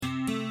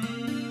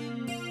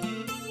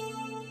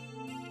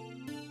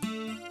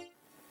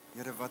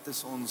wat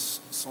is ons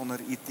sonder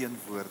u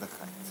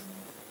teenwoordigheid?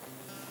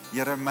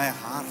 Here, my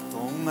hart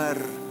honger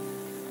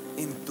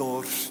en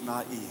dors na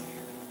u.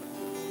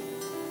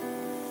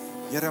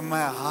 Here,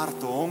 my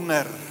hart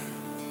honger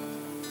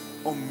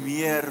om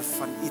meer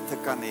van u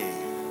te kan hê.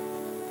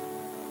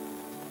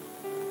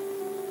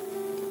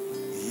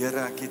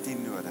 Here, ek het u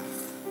nodig.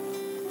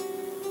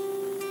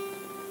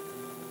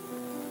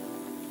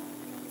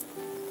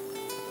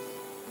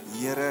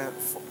 Here,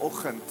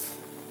 vanoggend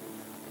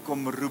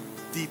kom roep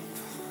diep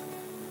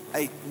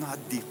uit na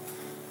diep.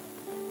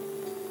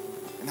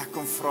 En ek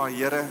kom vra,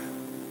 Here,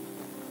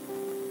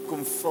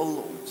 kom vul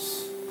ons.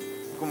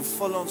 Kom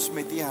vul ons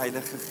met u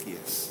Heilige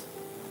Gees.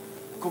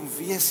 Kom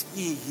wees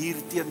u hier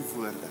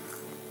teenwoordig.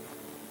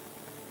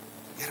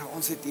 Here,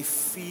 ons het u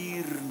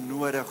vuur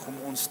nodig om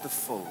ons te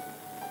vul.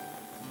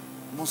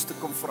 Om ons te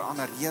kom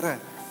verander. Here,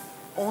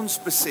 ons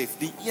besef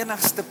die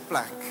enigste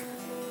plek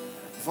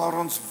waar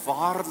ons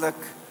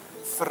waarlik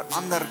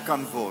verander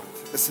kan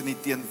word, is in die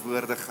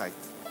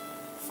teenwoordigheid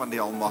van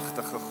die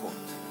Almagtige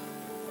God.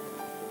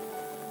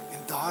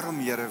 En daarom,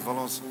 Here,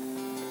 wil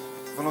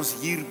ons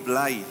hier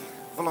bly,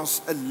 wil ons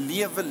 'n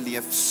lewe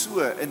leef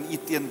so in u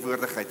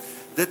teenwoordigheid.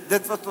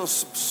 Dit wat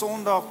ons op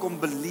Sondag kom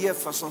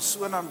beleef as ons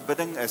so in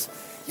aanbidding is,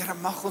 Here,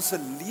 mag ons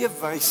 'n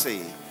leefwyse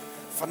hê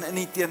van in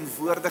die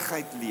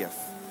teenwoordigheid leef,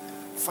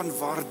 van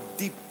waar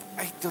diep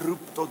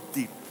uitroep tot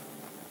diep.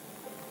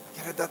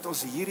 Here, dat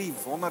ons hierdie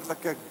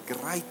wonderlike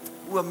great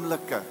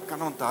oomblikke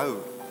kan onthou,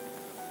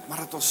 maar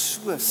dat ons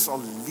so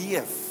sal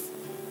leef,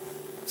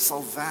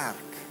 sal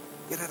werk.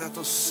 Here, dat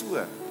ons so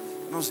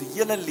in ons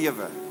hele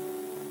lewe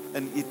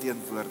in u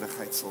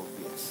teenwoordigheid sal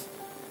wees.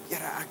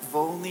 Here, ek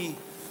wil nie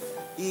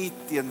u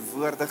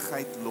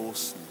teenwoordigheid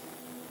los nie.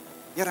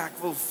 Here,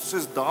 ek wil,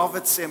 soos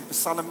Dawid sê in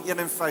Psalm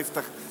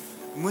 51,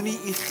 moenie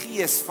u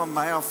gees van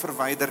my af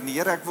verwyder nie.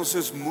 Here, ek wil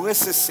soos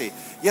Moses sê,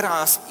 Here,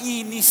 as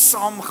u nie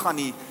saamgaan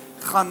nie,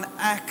 gaan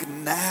ek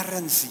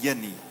nêrens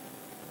heen nie.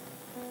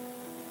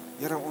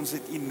 Here, ons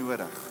het u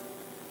nodig.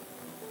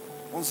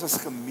 Ons as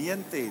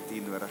gemeente het u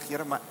nodig.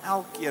 Here, maar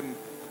elkeen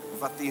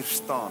wat hier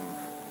staan,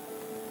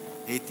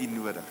 het u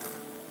nodig.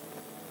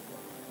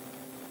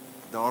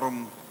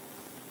 Daarom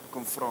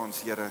kom vra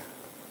ons, Here,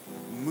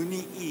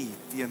 moenie u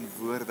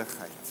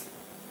teenwoordigheid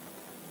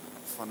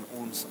van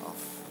ons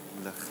af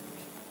lig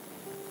nie.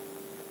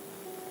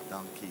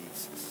 Dankie,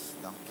 Jesus.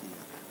 Dankie,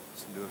 Here.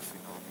 Ons loof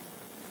u naam.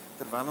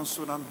 Terwyl ons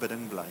so in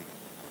aanbidding bly,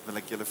 wil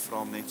ek julle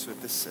vra om net so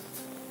te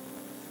sit.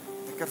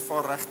 Ek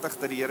ervaar regtig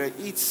dat die Here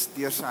iets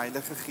deur sy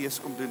Heilige Gees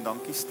kom doen.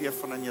 Dankie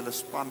Stefan en julle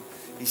span.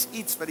 Hier's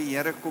iets wat die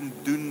Here kom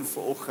doen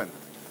vanoggend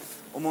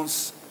om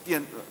ons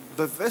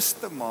bewus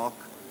te maak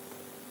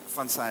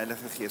van sy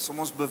Heilige Gees, om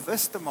ons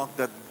bewus te maak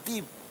dat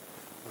diep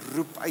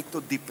roep uit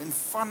tot diep en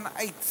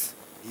vanuit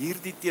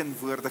hierdie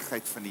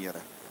teenwoordigheid van die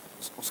Here.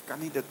 Ons kan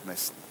nie dit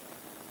mis nie.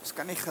 Ons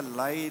kan nie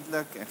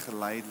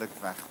geleidelik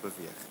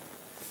wegbeweeg nie.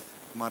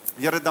 Maar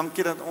Here,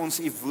 dankie dat ons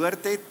u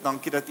woord het,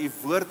 dankie dat u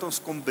woord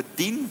ons kom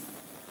bedien,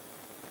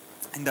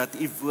 en dat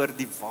u woord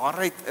die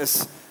waarheid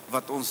is,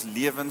 wat ons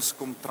lewens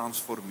kom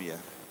transformeer.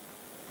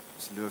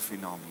 Ons loof u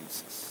naam,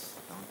 Jesus.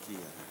 Dankie,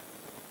 Here.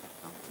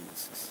 Dankie,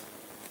 Jesus.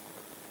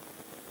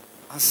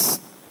 As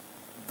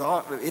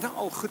daar, het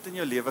al goed in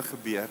jou lewe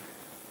gebeur,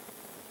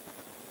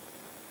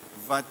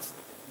 wat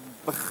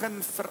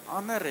begin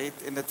verander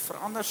het, en dit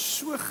verander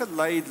so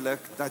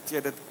geleidelik, dat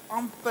jy dit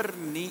amper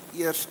nie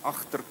eers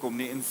agterkom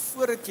nie, en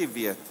voordat jy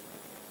weet,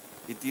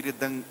 het hierdie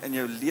ding in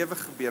jou lewe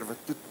gebeur,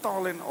 wat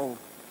totaal en al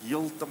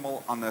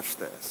heeltemal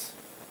anderste is.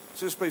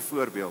 Soos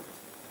byvoorbeeld,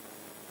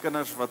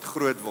 kinders wat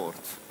groot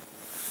word.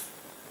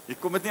 Jy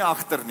kom dit nie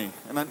agter nie,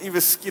 en dan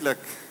iewes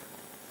skielik,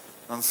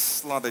 dan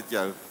slaat dit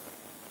jou.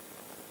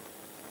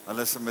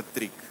 Hulle is 'n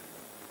matriek,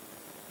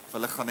 of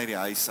hulle gaan uit die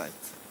huis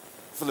uit,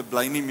 of hulle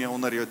bly nie meer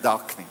onder jou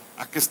dak nie.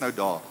 Ek is nou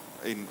daar,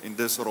 en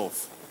dis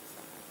rof.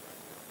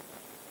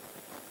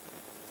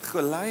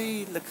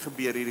 Geleidelik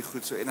gebeur hierdie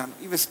goed so, en dan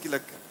iewes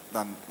skielik,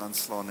 dan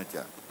slaan dit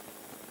jou.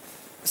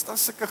 Is daar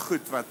sulke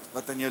goed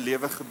wat in jou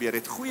lewe gebeur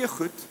het? Goeie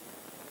goed,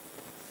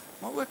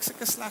 maar ook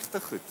sulke slegte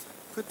goed.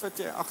 Goed wat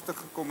jy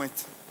agtergekom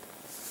het.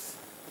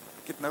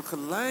 Ek het nou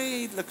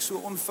geleidelik so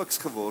onfiks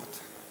geword,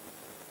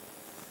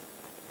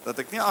 dat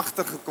ek nie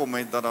agtergekom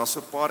het, dat daar so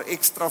 'n paar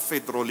ekstra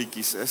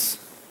vetrolletjies is,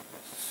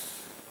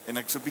 en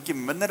ek so 'n bietjie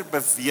minder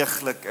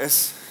beweeglik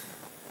is,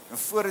 en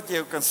voordat jy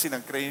jou kan sien,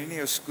 dan kry jy nie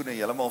jou skoene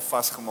heeltemal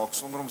vasgemaak,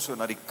 sonder om so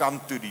na die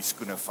kant toe die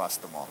skoene vas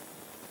te maak.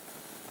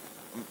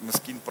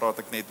 Miskien praat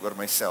ek net oor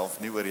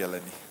myself, nie oor julle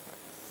nie.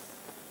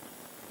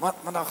 Maar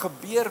dan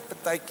gebeur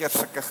partykeer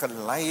sulke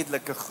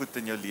geleidelike goed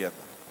in jou lewe.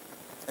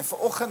 En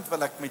vanoggend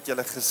wil ek met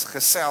julle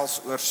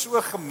gesels oor so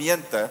 'n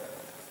gemeente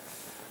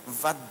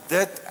wat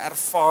dit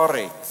ervaar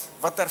het.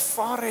 Wat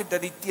ervaar het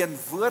dat die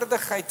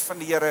teenwoordigheid van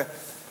die Here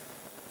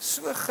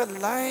so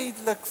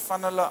geleidelik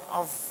van hulle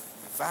af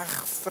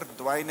weg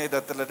verdwyn het,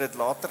 dat hulle dit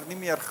later nie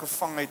meer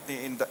gevang het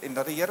nie, en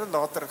dat die Here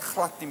later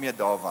glad nie meer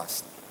daar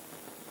was nie.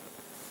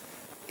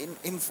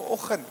 En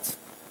vanoggend,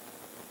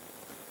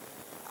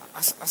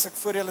 as ek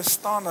voor julle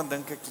staan, dan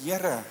dink ek,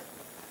 Here,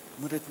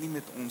 moet dit nie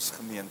met ons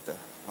gemeente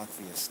laat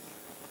wees nie.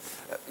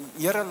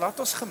 Here, laat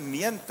ons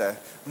gemeente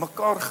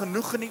mekaar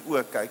genoeg in die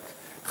oë kyk,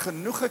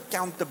 genoeg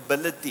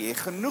accountability hê,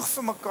 genoeg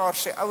vir mekaar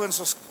sê,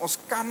 ouens, ons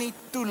kan nie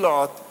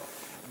toelaat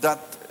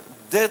dat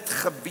dit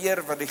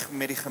gebeur wat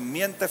met die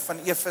gemeente van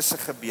Efese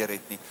gebeur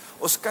het nie.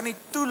 Ons kan nie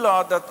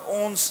toelaat dat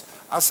ons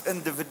as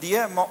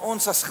individue, maar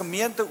ons as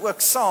gemeente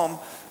ook saam,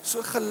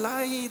 so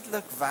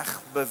geleidelik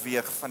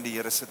wegbeweeg van die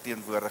Here se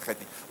teenwoordigheid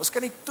nie. Ons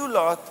kan nie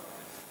toelaat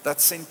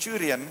dat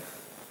Centurion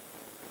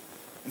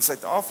in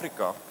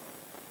Suid-Afrika,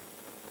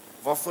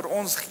 waarvoor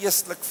ons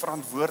geestelik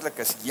verantwoordelik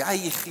is,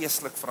 jy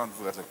geestelik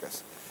verantwoordelik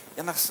is,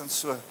 enigstens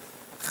so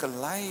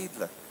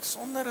geleidelik,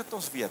 sonder dat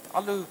ons weet,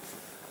 al hoe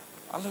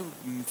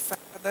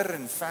verder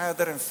en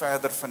verder en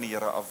verder van die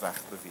Here af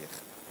wegbeweeg.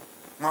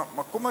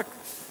 Maar kom ek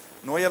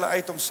nooi julle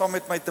uit om saam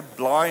met my te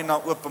blaai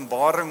na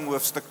Openbaring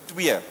hoofstuk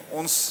 2.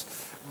 Ons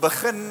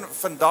begin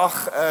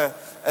vandag 'n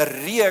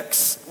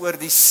reeks oor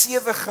die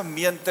 7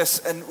 gemeentes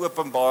in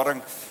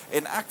Openbaring,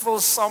 en ek wil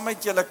saam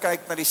met julle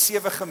kyk na die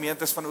 7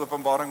 gemeentes van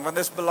Openbaring, want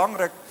dit is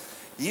belangrik.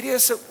 Hierdie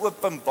is 'n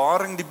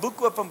openbaring, die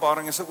boek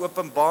Openbaring is 'n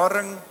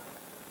openbaring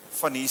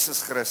van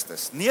Jesus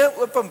Christus. Nie 'n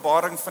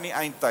openbaring van die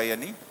eindtye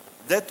nie,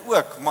 dit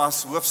ook, maar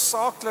as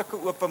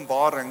hoofsaaklike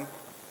openbaring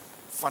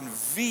van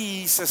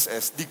wie Jesus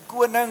is, die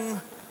koning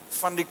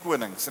van die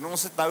konings. En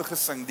ons het nou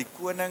gesing, die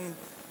koning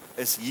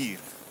is hier.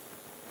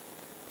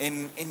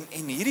 En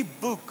hierdie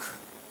boek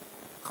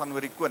gaan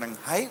oor die koning.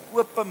 Hy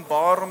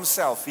openbaar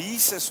homself.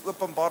 Jesus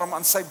openbaar hom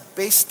aan sy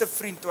beste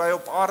vriend. Toe hy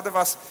op aarde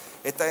was,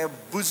 het hy 'n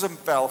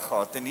boesempel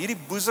gehad. En hierdie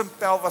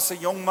boesempel was 'n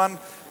jong man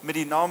met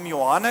die naam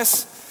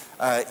Johannes.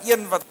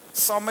 Een wat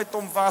saam met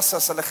hom was,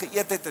 as hulle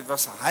geëet het, dit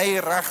was hy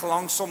reg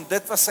langs hom.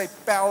 Dit was sy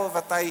pel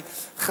wat hy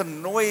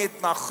genooi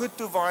het na goed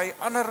toe waar hy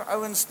ander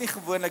ouens nie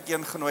gewoonlik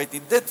heen genooi het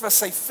nie. Dit was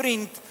sy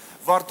vriend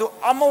waartoe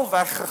almal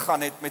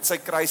weggegaan het met sy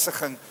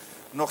kruisiging,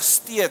 nog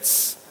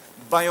steeds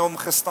by hom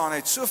gestaan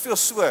het. Soveel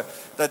so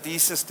dat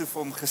Jesus toe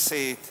vir hom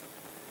gesê het,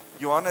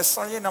 Johannes,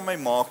 sal jy na my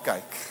ma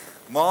kyk?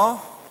 Ma,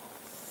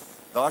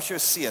 daar's jou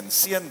seun.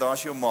 Seun,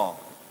 daar's jou ma.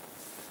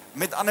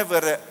 Met ander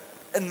woorde,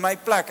 in my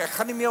plek, ek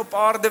gaan nie meer op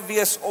aarde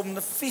wees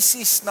om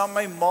fisies na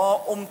my ma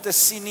om te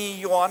sien nie.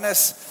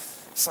 Johannes,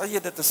 sal jy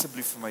dit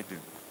asseblief vir my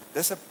doen?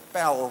 Dis 'n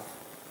pel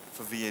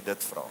vir wie jy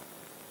dit vra.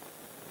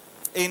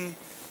 En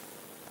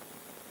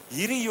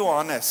hierdie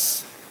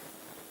Johannes,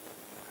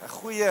 'n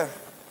goeie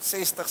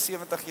 60,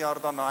 70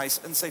 jaar daarna, hy is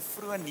in sy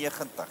vroeë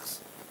 90's,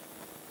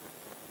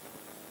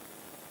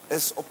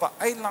 is op 'n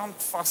eiland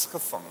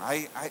vasgevang.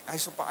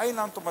 Hy's op 'n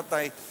eiland omdat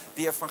hy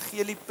die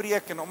evangelie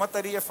preek, en omdat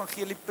hy die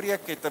evangelie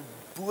preek, het 'n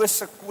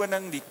bose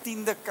koning, die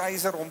 10de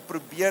keiser, hom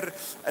probeer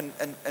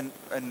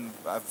in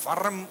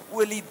warm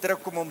olie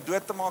druk om hom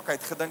dood te maak. Hy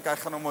het gedink hy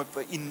gaan hom op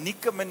 'n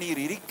unieke manier,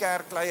 hierdie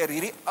kerkleier,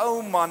 hierdie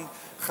ou man,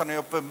 gaan hy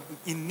op 'n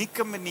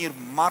unieke manier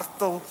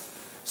martel,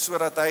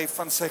 sodat hy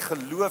van sy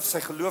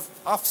geloof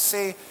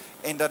afsê,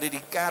 en dat hy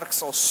die kerk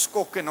sal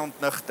skok en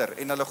ontnigter.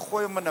 En hulle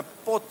gooi hom in 'n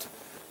pot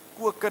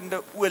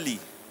kokende olie.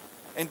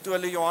 En toe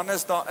hulle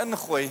Johannes daarin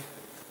gooi,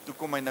 toe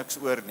kom hy niks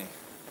oor nie.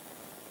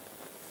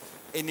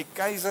 En die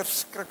keiser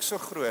skrik so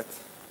groot,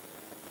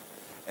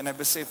 en hy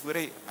besef, hoor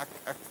hy,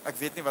 ek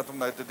weet nie wat om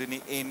nou te doen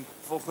nie, en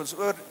volgens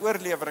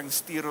oorlewering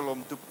stuur hulle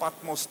hom toe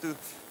Patmos toe,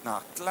 na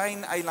 'n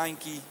klein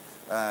eilandjie,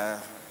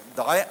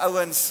 daai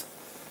ouens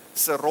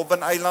se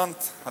Robben-eiland,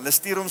 hulle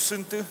stuur hom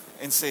soontoe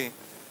en sê,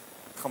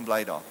 gaan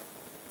bly daar,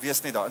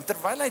 wees net daar. En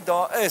terwyl hy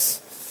daar is,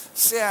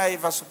 sê hy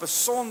was op 'n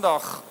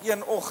Sondag,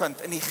 een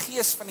oggend, in die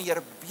gees van die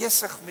Here,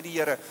 besig met die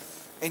Here,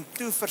 en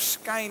toe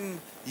verskyn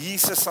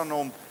Jesus aan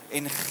hom,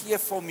 en gee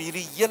vir hom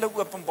hierdie hele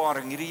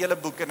openbaring, hierdie hele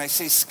boek, en hy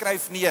sê,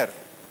 skryf neer.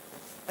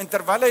 En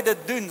terwyl hy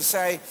dit doen, sê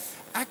hy,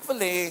 ek wil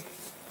hê,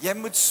 jy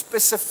moet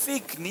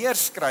spesifiek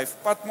neerskryf.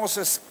 Patmos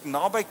is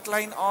naby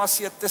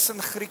Klein-Asië,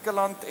 tussen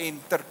Griekeland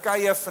en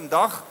Turkye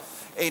vandag,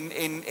 en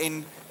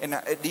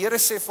die Here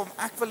sê vir hom,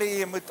 ek wil hê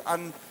jy moet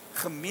aan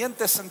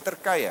gemeentes in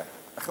Turkye,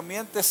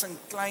 gemeentes in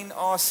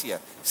Klein-Asië,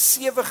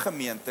 7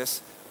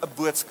 gemeentes 'n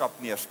boodskap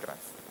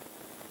neerskryf.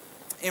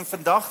 En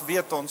vandag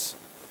weet ons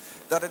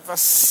dat dit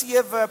was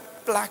 7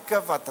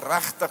 plekke wat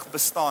regtig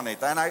bestaan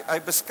het. En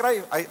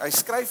hy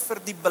skryf vir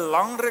die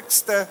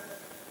belangrikste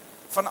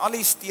van al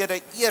die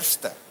stede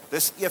eerste.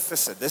 Dis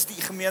Efese. Dis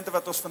die gemeente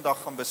wat ons vandag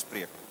gaan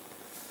bespreek.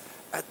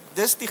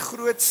 Dis die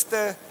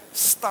grootste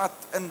stad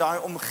in daai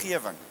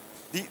omgewing.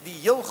 Die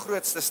heel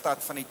grootste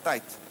stad van die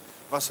tyd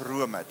was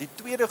Rome. Die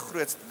tweede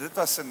grootste, dit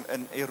was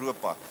in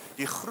Europa.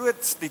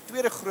 Die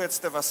tweede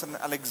grootste was in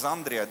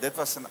Alexandria, dit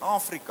was in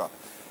Afrika.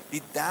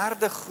 Die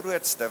derde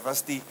grootste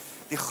was die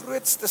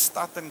grootste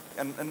stad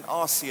in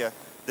Asië,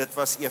 dit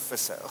was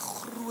Efese. 'n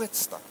Groot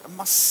stad, 'n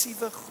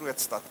massiewe groot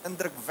stad,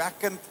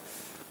 indrukwekkend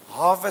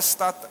hawe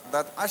stad,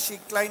 dat as jy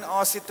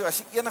Klein-Asië toe, as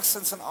jy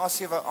enigstens in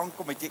Asië wou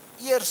aankom, het jy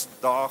eers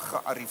daar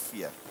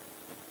gearriveer.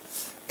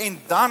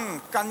 En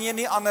dan kan jy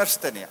nie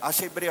anderste nie, as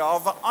jy by die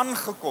hawe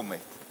aangekom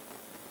het,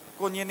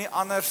 kon jy nie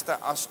anderste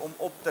as om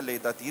op te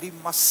let dat hierdie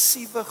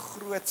massiewe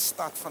groot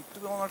stad van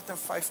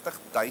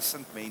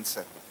 250.000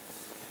 mense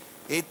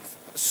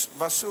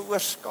was so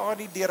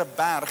oorskadu deur 'n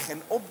berg,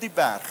 en op die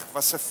berg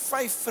was 'n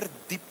 5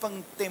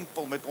 verdieping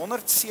tempel met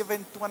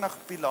 127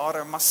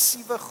 pilare, 'n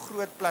massiewe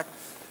groot plek,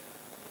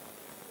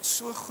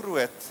 so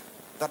groot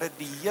dat dit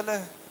die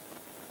hele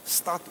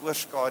stad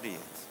oorskadu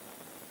het.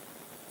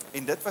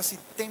 En dit was die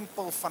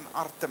tempel van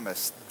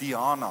Artemis,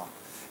 Diana,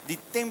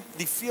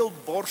 die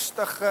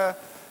veelborstige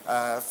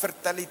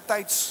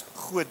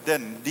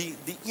fertiliteitsgodin,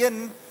 die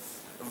een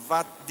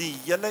wat die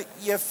hele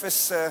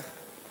Efese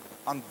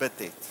aanbid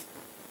het.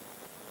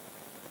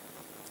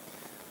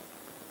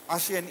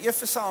 As jy in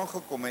Efese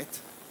aangekom het,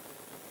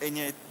 en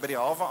jy het by die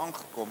hawe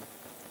aangekom,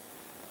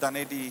 dan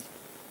het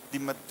die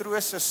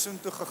matrose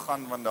soontoe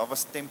gegaan, want daar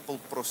was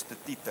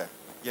tempelprostituie.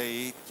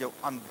 Jy het jou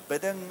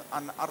aanbidding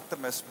aan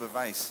Artemis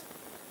bewys,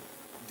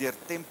 deur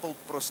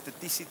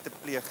tempelprostitusie te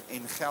pleeg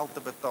en geld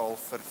te betaal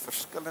vir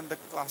verskillende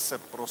klasse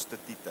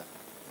prostituie.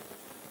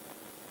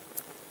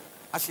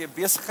 As jy 'n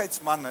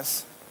besigheidsman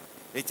is,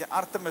 het jy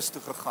Artemis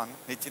toe gegaan,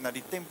 het jy na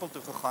die tempel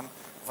toe gegaan,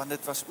 want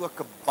dit was ook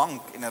 'n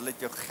bank en hulle het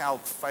jou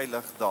geld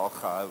veilig daar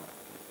gehou.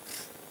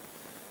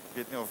 Ek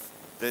weet nie of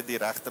dit die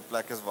regte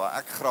plek is waar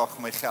ek graag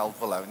my geld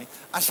wil hou nie.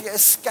 As jy 'n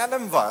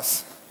skelm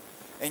was,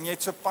 en jy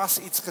het so pas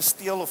iets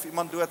gesteel of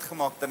iemand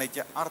doodgemaak, dan het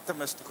jy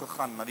Artemis toe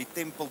gegaan, na die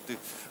tempel toe,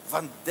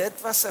 want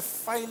dit was 'n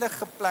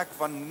veilige plek,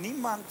 waar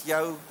niemand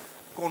jou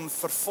kon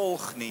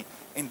vervolg nie,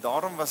 en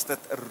daarom was dit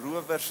 'n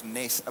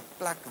rowersnes, 'n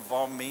plek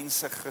waar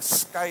mense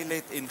geskuil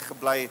het en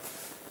gebly het.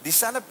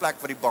 Dieselfde plek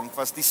waar die bank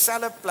was,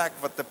 dieselfde plek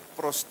wat 'n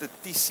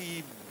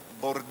prostitusie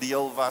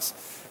bordeel was.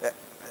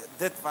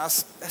 Dit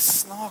was 'n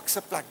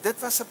snaakse plek. Dit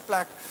was 'n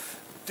plek,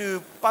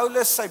 toe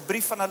Paulus sy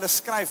brief aan hulle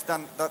skryf,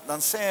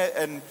 dan sê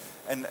hy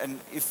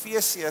in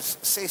Efesiërs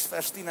 6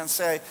 vers 10, dan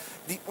sê hy,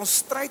 ons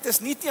stryd is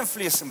nie teen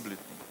vlees en bloed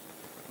nie,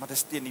 maar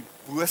dis teen die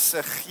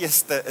bose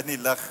geeste in die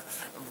lig,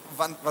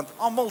 want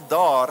almal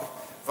daar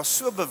was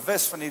so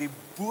bewus van hierdie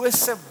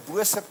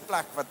bose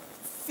plek, wat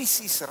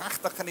fisies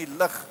regtig in die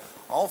lig,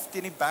 half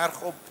teen die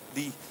berg op,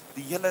 die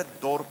hele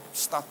dorp,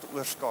 stad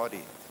oorskadu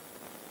het.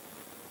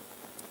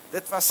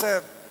 Dit was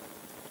 'n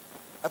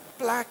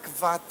plek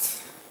wat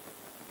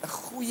 'n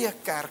goeie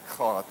kerk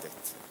gehad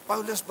het.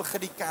 Paulus begin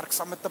die kerk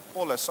saam met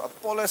Apollos. So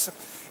Apollos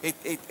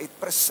het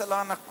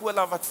Priscilla en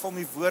Aquila wat vir hom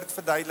die woord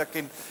verduidelik,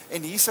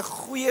 en hier's 'n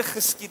goeie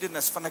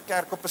geskiedenis van 'n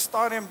kerk. Op 'n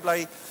stadium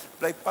bly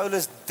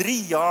Paulus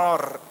 3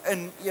 jaar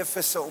in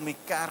Efese om die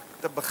kerk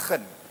te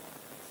begin.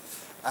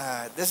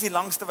 Dis die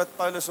langste wat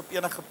Paulus op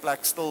enige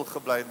plek stil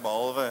gebly het,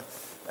 behalwe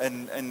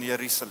in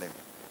Jerusalem.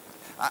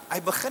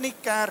 Hy begin die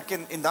kerk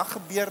en dan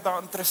gebeur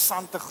daar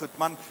interessante goed.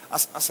 Man,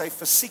 as hy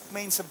vir siek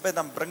mense bid,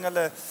 dan bring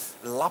hulle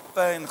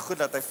lappe en goed,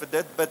 dat hy vir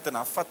dit bid, en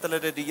dan vat hulle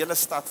dit die hele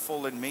stad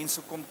vol, en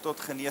mense kom tot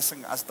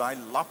genesing as daai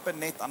lappe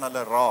net aan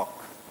hulle raak.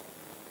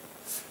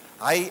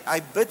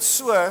 Hy bid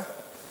so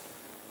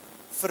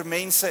vir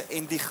mense,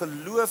 en die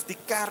geloof, die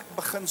kerk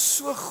begin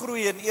so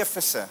groei in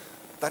Efese,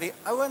 dat die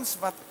ouens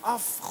wat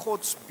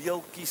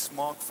afgodsbeeldjies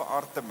maak vir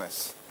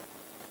Artemis,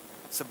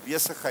 se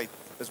besigheid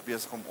is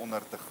besig om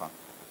onder te gaan.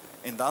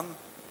 En dan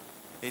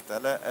het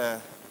hulle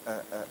 'n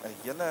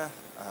hele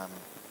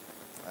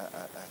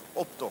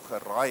optog,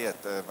 'n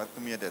riot, wat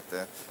noem jy dit,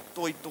 'n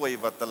toi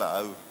wat hulle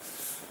hou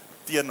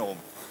teen hom.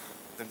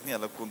 Ek dink nie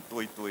hulle kon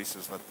toi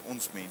soos wat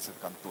ons mense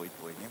kan toi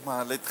nie,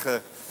 maar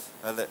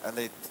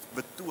hulle het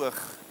betoog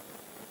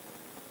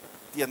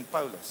teen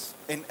Paulus.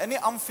 En in die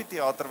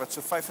amfitheater wat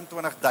so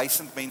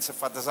 25,000 mense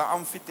vat, is 'n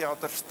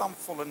amfitheater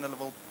stampvol, en hulle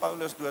wil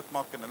Paulus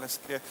doodmaak, en hulle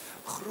skree,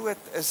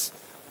 groot is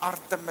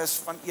Artemis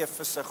van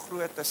Efese,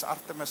 groot is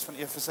Artemis van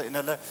Efese, en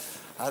hulle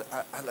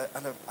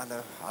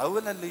hou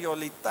hulle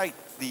loyaliteit,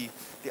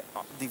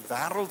 die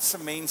wêreldse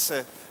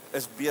mense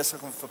is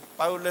besig om vir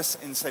Paulus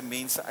en sy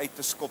mense uit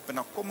te skop, en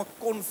dan kom 'n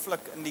konflik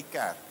in die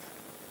kerk.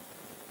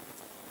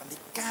 Want die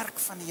kerk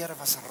van die Here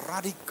was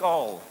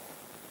radikaal.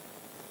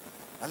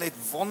 Hulle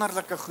het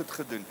wonderlike goed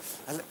gedoen.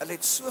 Hulle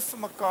het so vir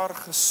mekaar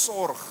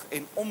gesorg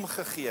en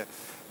omgegee,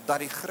 dat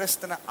die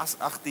Christene,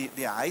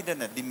 die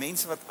heidene, die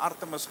mense wat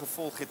Artemis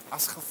gevolg het,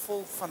 as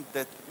gevolg van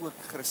dit ook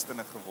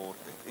Christene geword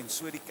het, en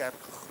so die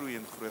kerk gegroei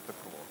en groter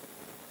geword.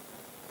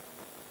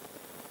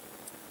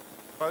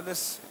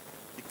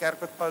 Die kerk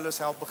wat Paulus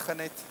help begin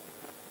het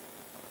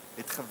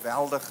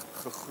geweldig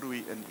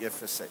gegroei in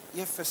Efese.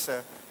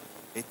 Efese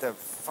het 'n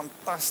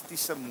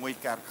fantastiese mooi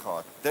kerk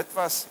gehad. Dit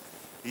was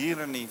hier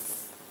in die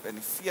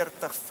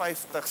 40,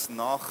 50s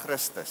na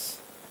Christus.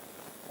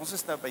 Ons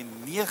is nou by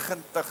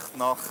 90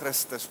 na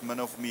Christus,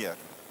 min of meer.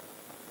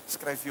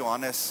 Skryf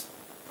Johannes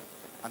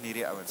aan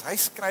hierdie ouens. Hy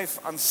skryf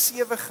aan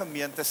 7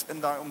 gemeentes in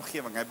daai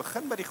omgewing. Hy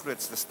begin by die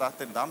grootste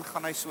stad, en dan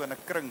gaan hy so in 'n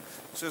kring,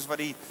 soos wat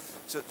die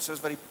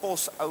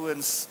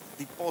posouens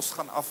die pos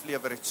gaan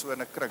aflewer het, so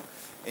in 'n kring.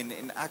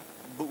 En ek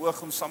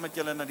beoog om saam met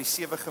julle na die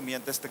 7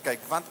 gemeentes te kyk,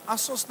 want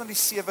as ons na die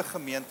 7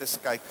 gemeentes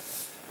kyk,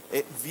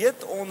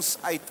 weet ons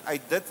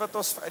uit dit wat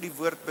ons uit die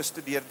woord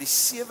bestudeer, die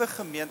 7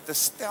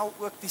 gemeentes stel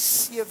ook die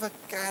 7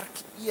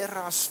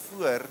 kerk-eras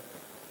voor,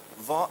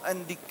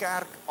 waarin die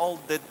kerk al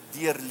dit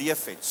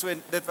deurleef het. So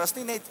dit was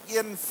nie net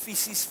een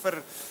fisies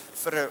vir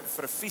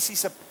 'n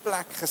fisiese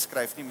plek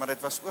geskryf nie, maar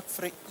dit was ook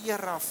vir 'n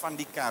era van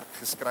die kerk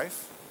geskryf.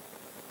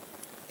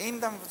 En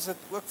dan was dit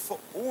ook vir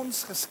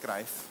ons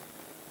geskryf,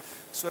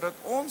 sodat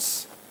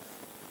ons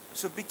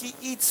so 'n bietjie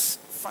iets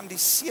van die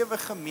 7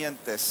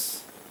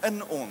 gemeentes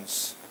in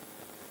ons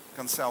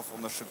kan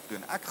selfondersoek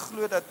doen. Ek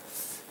glo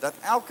dat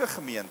elke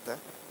gemeente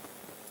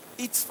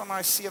iets van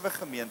daai 7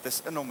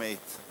 gemeentes in hom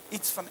het.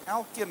 Iets van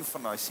elkeen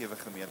van daai 7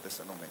 gemeentes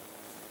in hom het.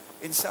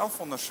 En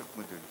selfondersoek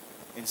moet doen.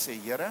 En sê,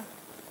 Here,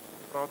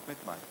 praat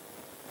met my.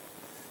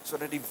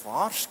 Sodat die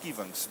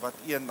waarskuwings wat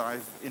U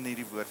in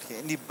hierdie woord gee,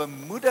 en die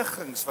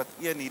bemoedigings wat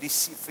U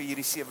vir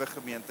hierdie 7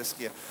 gemeentes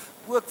gee,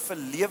 ook vir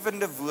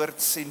lewende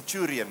woord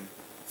centurion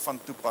van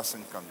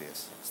toepassing kan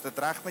wees. Is dit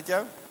reg met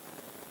jou?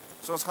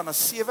 So ons gaan na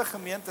 7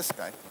 gemeentes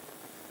kyk,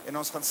 en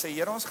ons gaan sê,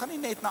 Here, ons gaan nie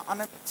net na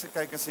ander mense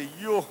kyk en sê,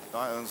 joh,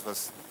 daai ons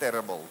was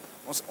terrible.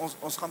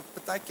 Ons gaan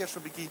partykeer so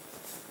 'n bietjie,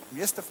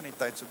 meeste van die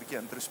tyd so 'n bietjie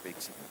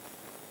introspeksie doen.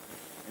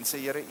 En sê,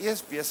 Here, U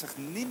is besig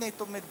nie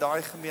net om met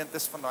daai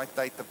gemeentes van daai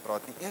tyd te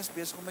praat nie, U is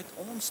besig om met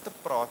ons te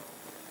praat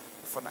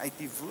vanuit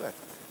die woord.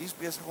 U is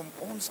besig om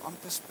ons aan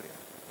te spreek.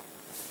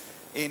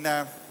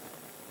 En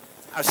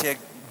as jy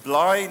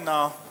blaai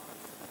na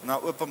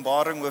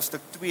Openbaring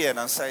hoofstuk 2,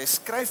 dan sê hy,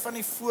 skryf aan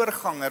die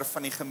voorganger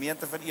van die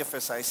gemeente van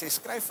Efese. Hy sê,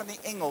 skryf aan die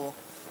engel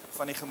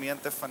van die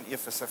gemeente van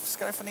Efese.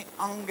 Skryf aan die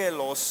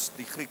angelos,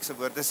 die Griekse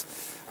woord is,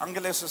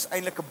 angelos is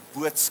eintlik 'n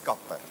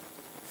boodskapper.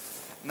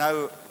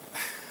 Nou,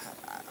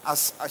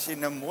 as jy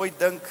nou mooi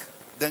dink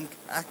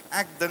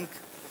ek dink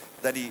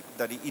dat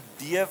die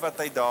idee wat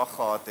hy daar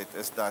gehad het,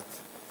 is dat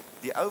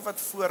die ou wat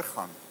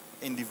voorgaan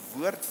en die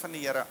woord van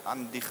die Here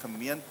aan die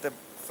gemeente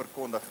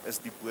verkondig, is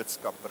die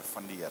boodskapper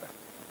van die Here.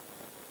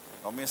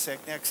 Daarmee sê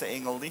ek nie, ek is 'n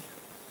engel nie.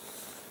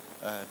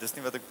 Dis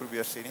nie wat ek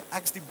probeer sê nie.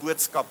 Ek is die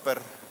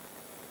boodskapper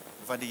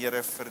wat die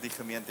Here vir die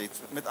gemeente het.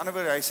 Met ander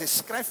woorde, hy sê,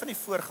 skryf aan die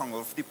voorganger,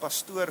 of die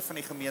pastoor van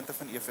die gemeente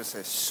van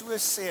Efese. So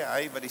sê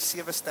hy, wat die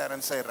 7 sterre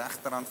in sy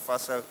regterhand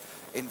vashou,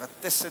 en wat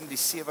tussen die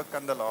 7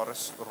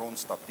 kandelaars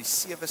rondstap. Die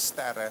 7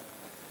 sterre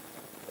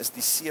is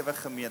die 7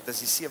 gemeentes,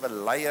 die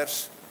 7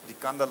 leiers, die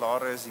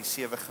kandelare is die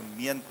 7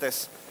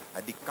 gemeentes.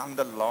 Die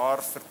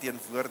kandelaar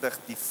verteenwoordig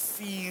die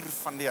vuur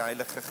van die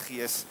Heilige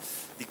Gees.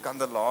 Die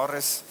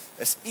kandelaars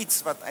is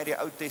iets wat uit die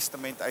Ou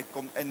Testament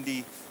uitkom. In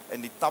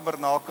die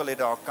tabernakel het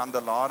daar 'n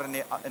kandelaar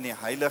in die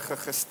heilige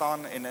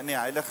gestaan, en in die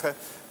heilige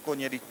kon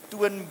jy die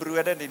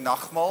toonbrode, die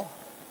nagmaal,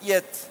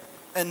 eet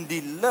in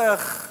die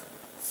lig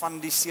van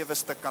die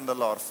 7ste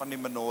kandelaar, van die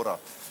menorah.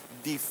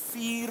 Die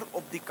vuur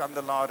op die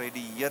kandelaar het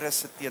die Here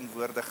se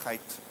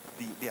teenwoordigheid,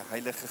 die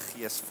Heilige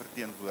Gees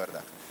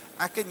verteenwoordig.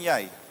 Ek en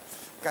jy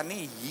kan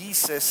nie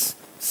Jesus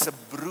se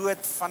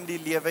brood van die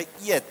lewe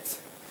eet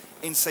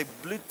en sy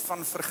bloed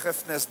van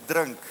vergifnis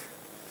drink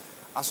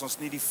as ons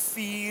nie die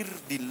vuur,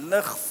 die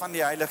lig van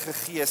die Heilige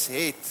Gees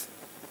het,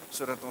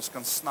 sodat ons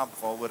kan snap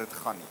waaroor dit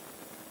gaan nie.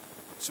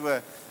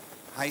 So,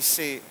 hy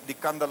sê, die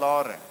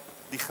kandelare,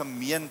 die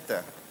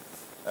gemeente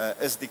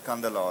is die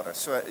kandelare.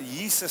 So,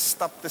 Jesus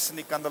stap tussen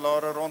die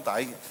kandelare rond,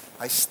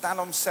 hy stel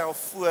homself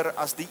voor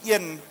as die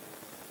een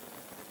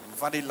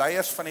wat die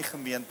leiers van die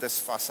gemeentes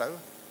vashou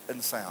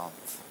in sy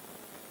hand.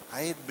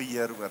 Hy het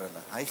beheer oor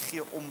hulle, hy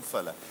gee om vir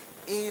hulle,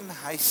 en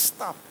hy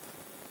stap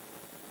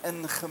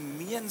in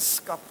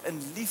gemeenskap,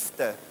 in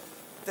liefde,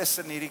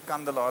 tussen hierdie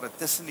kandelare,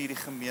 tussen hierdie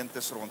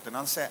gemeentes rond, en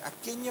dan sê hy, ek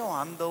ken jou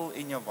handel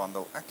en jou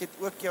wandel, ek het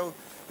ook jou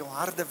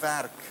harde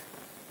werk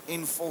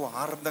en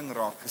volharding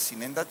raak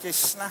gesien, en dat jy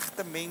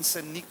slegte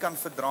mense nie kan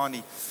verdra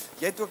nie.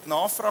 Jy het ook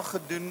navraag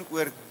gedoen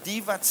oor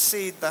die wat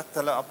sê dat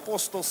hulle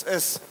apostels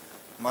is,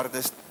 maar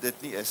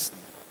dit nie is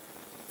nie.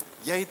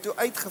 Jy het toe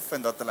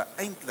uitgevind dat hulle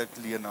eintlik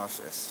leenaars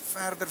is.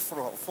 Verder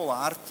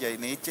volhard jy,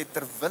 en het jy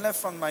terwille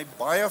van my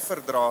baie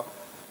verdra,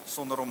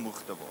 sonder om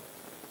moeg te word.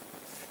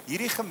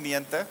 Hierdie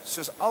gemeente,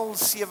 soos al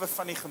 7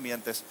 van die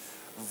gemeentes,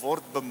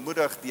 word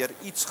bemoedig deur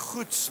iets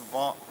goeds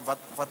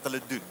wat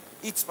hulle doen.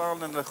 Iets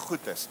waarin hulle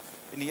goed is.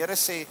 En die Here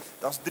sê,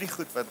 daar's 3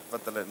 goed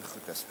wat hulle in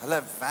goed is.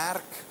 Hulle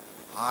werk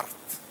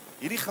hard.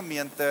 Hierdie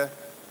gemeente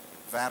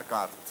werk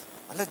hard.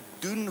 Hulle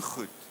doen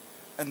goed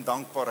in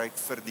dankbaarheid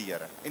vir die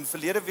Here. En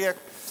verlede week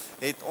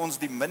het ons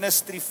die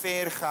ministry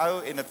fair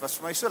gehou, en dit was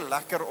vir my so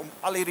lekker om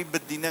al hierdie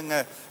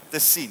bedieninge te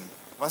sien.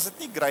 Was dit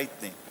nie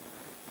great nie?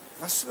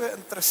 Het was so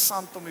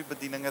interessant om die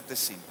bedieninge te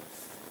sien.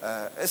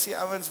 Is die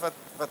ouens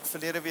wat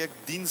verlede week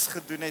diens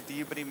gedoen het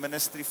hier by die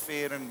ministry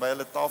fair en by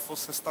hulle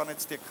tafels gestaan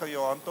het, steek gou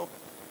jou hand op.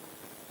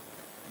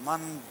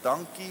 Man,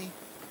 dankie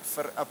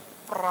vir 'n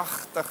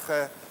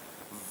pragtige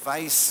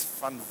wys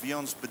van wie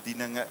ons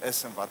bedieninge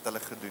is en wat hulle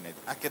gedoen het.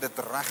 Ek het dit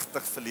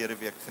regtig verlede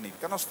week geniet.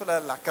 Kan ons vir hulle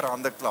 'n lekker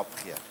handeklap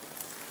gee?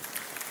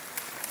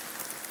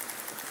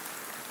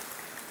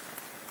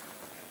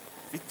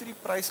 Wie het die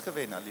prys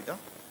gewen, Alida?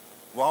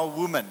 Wow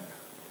Woman.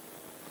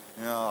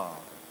 Ja,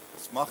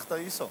 smagta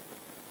hierso.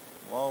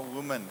 Wow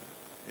Woman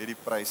het die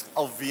prys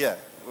alweer.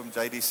 Oom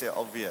JD sê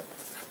alweer.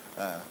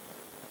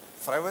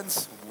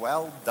 Vrouens,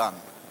 well done.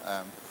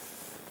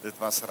 Dit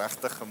was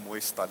regtig 'n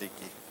mooi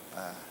stalletjie.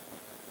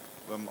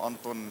 Oom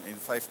Anton en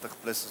 50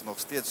 plus is nog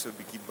steeds so 'n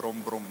bietjie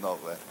brom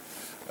daaroor.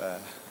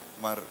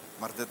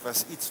 Maar dit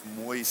was iets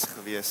moois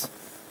gewees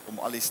om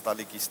al die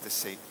stalletjies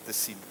te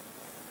sien.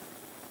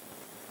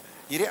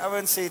 Hierdie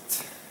ouens het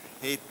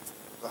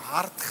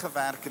hard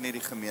gewerk in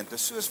hierdie gemeente,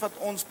 soos wat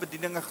ons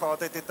bedieninge gehad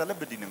het hulle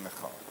bedieninge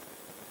gehad.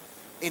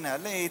 En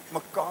hulle het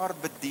mekaar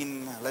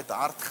bedien, hulle het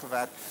hard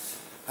gewerk.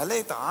 Hulle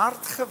het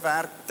hard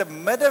gewerk te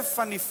midde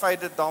van die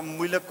feit dat daar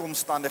moeilike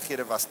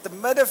omstandighede was, te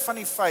midde van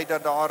die feit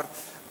dat daar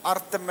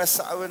Artemis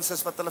se ouens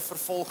is wat hulle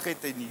vervolg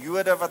het en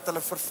Jode wat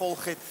hulle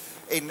vervolg het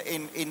en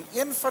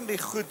een van die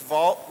goed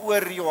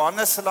waaroor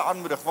Johannes hulle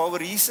aanmoedig,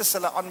 waaroor Jesus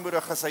hulle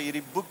aanmoedig as hy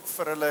hierdie boek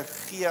vir hulle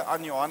gee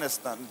aan Johannes,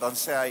 dan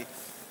sê hy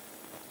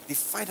die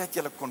feit dat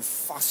julle kon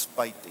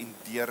vasbyt en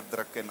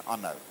deurdruk en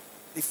aanhou.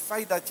 Die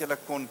feit dat julle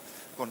kon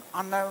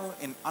aanhou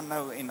en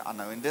aanhou en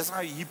aanhou. En dis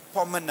nou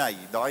hypomenei,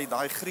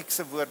 daai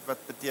Griekse woord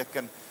wat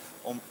beteken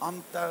om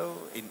aan te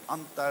hou en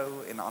aan te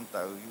hou en aan te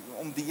hou.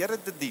 Om die Here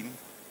te dien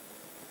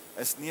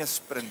is nie 'n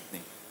sprint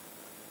nie.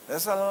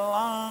 Dis 'n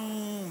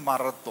lang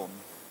marathon.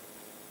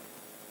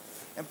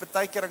 En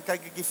partykeer dan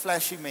kyk ek die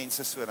flashy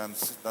mense so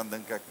dan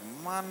dink ek,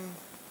 man,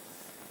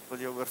 ek wil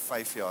jou oor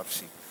 5 jaar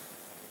sien.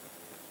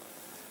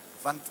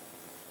 Want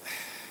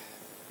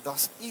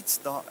daar's iets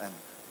daarin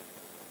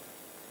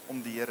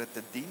om die Here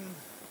te dien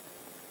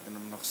en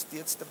om nog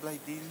steeds te bly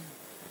dien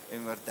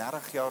en oor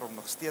 30 jaar om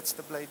nog steeds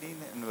te bly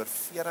dien en oor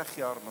 40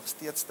 jaar nog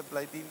steeds te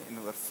bly dien en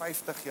oor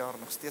 50 jaar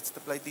nog steeds te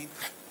bly dien.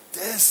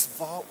 Dis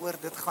waaroor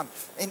dit gaan.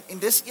 En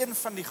dis een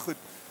van die goed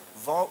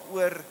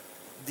waaroor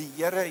die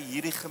Here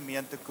hierdie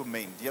gemeente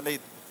komment. Julle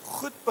het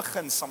goed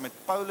begin saam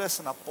met Paulus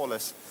en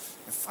Apollos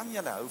en van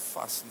julle hou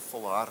vas en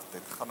volhard.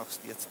 Dit gaan nog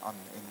steeds aan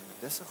en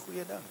dis 'n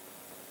goeie ding.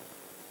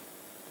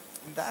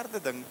 En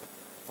derde ding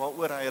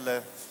waaroor hy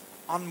hulle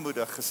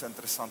aanmoedig is 'n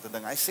interessante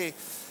ding. Hy sê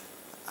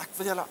ek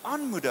wil julle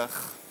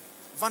aanmoedig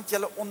want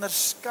julle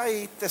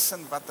onderskei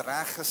tussen wat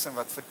reg is en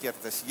wat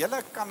verkeerd is.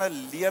 Julle kan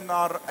 'n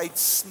leenaar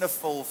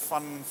uitsniffel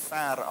van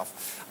ver af.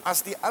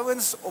 As die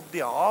ouens op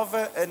die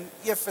hawe in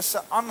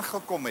Efese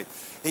aangekom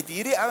het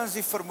hierdie ouens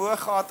die vermoë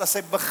gehad as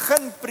hy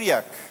begin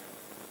preek.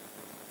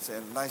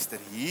 Sê luister,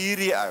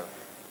 hierdie ou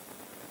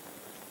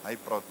hy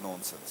praat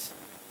nonsens.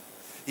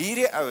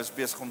 Hierdie ou is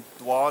besig om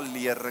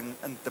dwaallering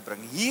in te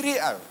bring.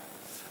 Hierdie ou,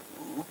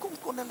 hoekom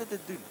kon hulle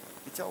dit doen?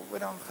 Het jy al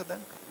ooit daaraan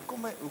gedink?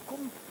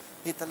 Hoekom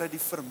het hulle die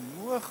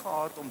vermoë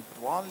gehad om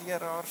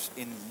dwaalleraars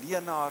en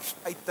leenaars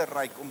uit te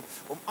reik,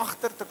 om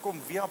agter te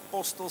kom wie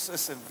apostels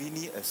is en wie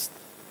nie is.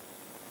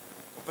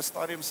 Op 'n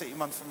stadium sê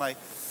iemand vir my,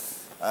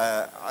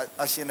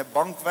 as jy in 'n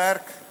bank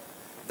werk,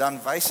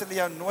 dan wys hulle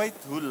jou nooit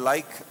hoe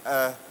lyk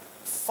 'n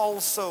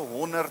valse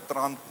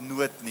R100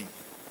 noot nie.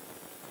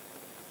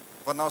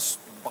 Want daar's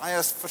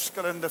baie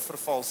verskillende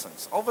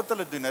vervalsings. Al wat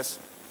hulle doen is,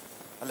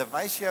 hulle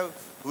wys jou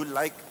hoe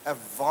lyk 'n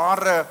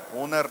ware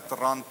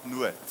R100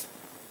 noot.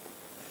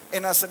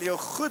 En as hulle jou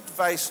goed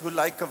wys hoe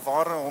lyk 'n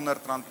ware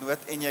R100 noot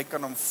en jy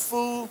kan hom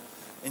voel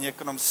en jy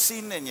kan hom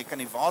sien en jy kan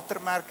die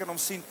watermerke in hom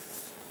sien,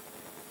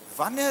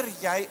 wanneer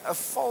jy 'n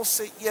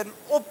valse een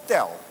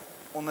optel,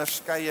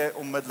 onderskei jy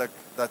onmiddellik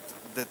dat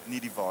dit nie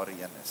die ware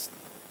een is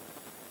nie.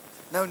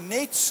 Nou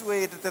net so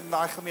het dit in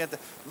daai gemeente,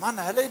 man,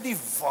 hulle het die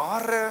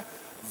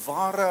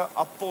ware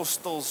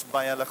apostels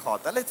by hulle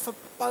gehad. Hulle het vir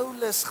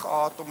Paulus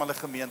gehad om hulle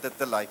gemeente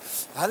te lei.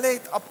 Hulle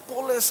het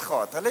Apollos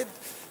gehad. Hulle het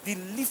die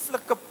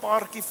lieflike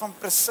paartjie van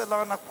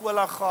Priscilla en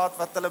Aquila gehad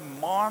wat hulle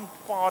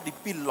maandpa, die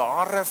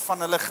pilare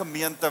van hulle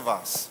gemeente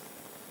was.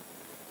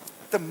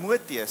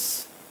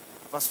 Timoteus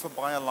was vir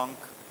baie lank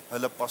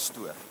hulle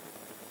pastoor.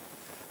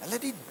 Hulle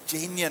het die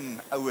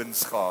genuine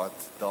ouens gehad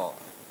daar.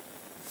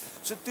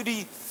 So toe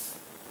die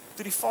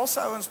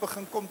valse ouens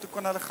begin kom, toe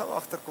kon hulle gou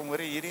agterkom, hoor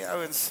hierdie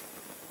ouens,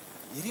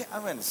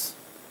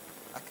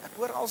 ek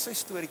hoor al sy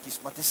storieetjies,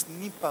 maar dit is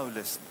nie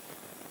Paulus nie.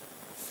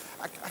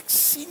 Ek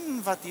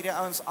sien wat hierdie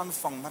ouens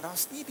aanvang, maar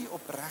daar's nie die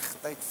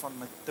opregtheid van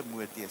met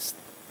Timoteus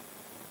nie.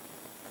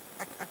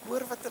 Ek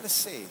hoor wat hulle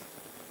sê.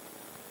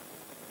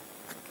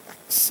 Ek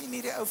sien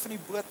hierdie ou van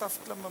die boot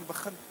afklim en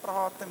begin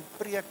praat en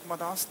preek, maar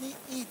daar's nie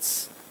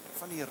iets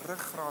van die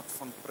ruggraat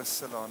van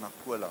Priscilla en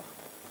Aquila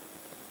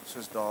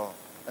soos daar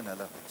in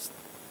hulle was.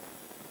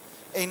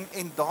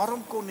 En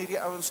daarom kon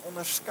hierdie ouens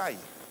onderskei.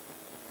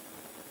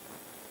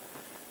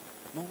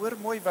 Maar hoor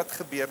mooi wat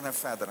gebeur nou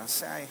verder. Dan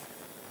sê hy,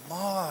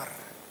 maar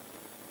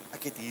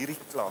ek het hierdie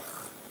klag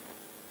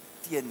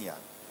teen jou.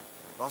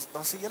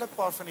 Daar's 'n hele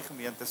paar van die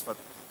gemeentes wat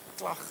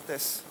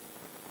klagtes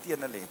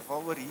teen hulle het,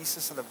 waaroor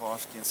Jesus hulle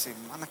waarsku en sê,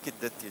 man, ek het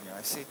dit teen jou.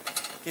 Hy sê,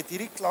 ek het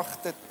hierdie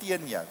klagte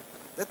teen jou.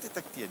 Dit het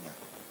ek teen jou.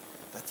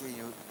 Dat jy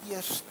jou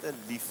eerste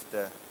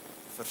liefde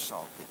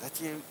versaak het. Dat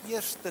jy jou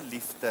eerste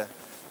liefde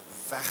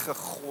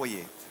weggegooi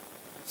het,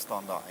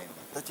 staan daar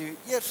eintlik. Dat jy jou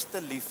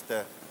eerste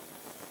liefde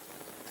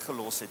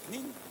gelos het,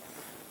 nie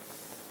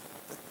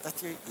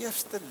dat jy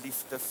eerste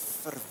liefde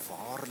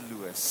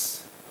verwaarloos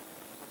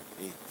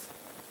het.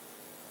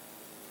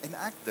 En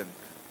ek dink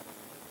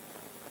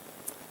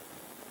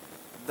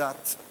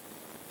dat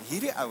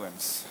hierdie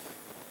ouens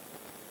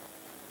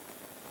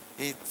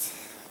het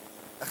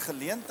 'n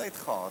geleentheid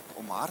gehad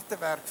om hard te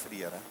werk vir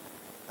die Here.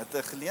 Het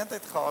 'n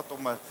geleentheid gehad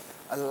om 'n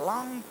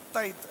lang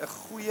tyd 'n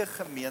goeie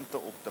gemeente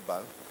op te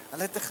bou.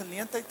 Hulle het 'n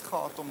geleentheid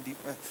gehad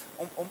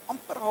om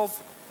amper half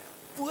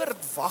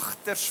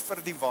poortwagters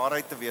vir die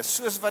waarheid te wees.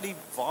 Soos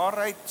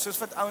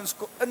wat ouens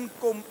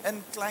inkom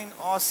in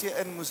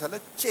Klein-Asië moes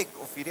hulle check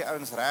of hierdie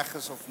ouens reg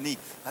is of nie.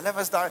 Hulle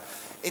was daar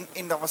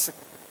en daar was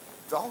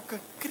dalk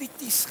 'n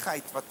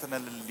kritiesheid wat in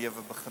hulle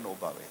lewe begin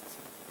opbou het.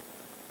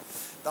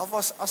 Daar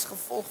was as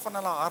gevolg van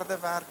hulle harde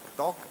werk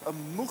dalk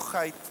 'n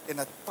moegheid en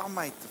 'n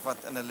tamheid wat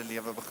in hulle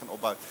lewe begin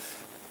opbou.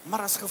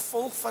 Maar as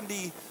gevolg van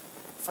die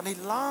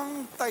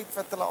lang tyd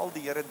wat hulle al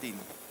die Here dien,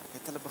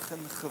 het hulle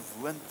begin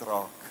gewoond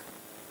raak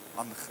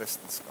aan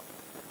Christendom.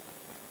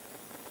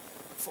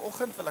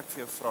 Vanoggend wil ek vir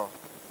jou vra,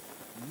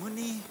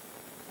 moenie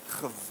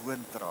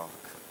gewoond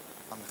raak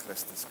aan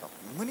Christendom.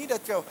 Moenie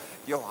dat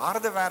jou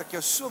harde werk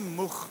jou so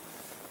moeg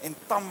en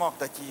tam maak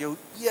dat jy jou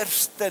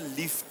eerste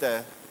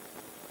liefde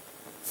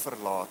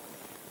verlaat nie,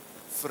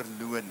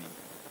 verloon nie,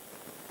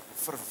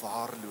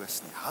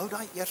 verwaarloos nie. Hou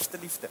daai eerste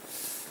liefde.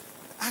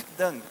 Ek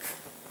dink,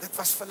 dit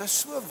was vir hulle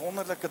so 'n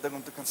wonderlike ding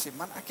om te kan sê,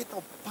 man, ek het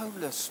al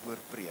Paulus hoor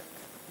preek.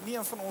 Nie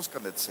een van ons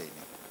kan dit sê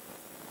nie.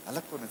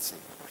 Hulle kon dit sê.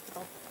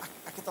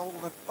 Ek het al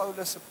oor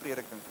Paulus se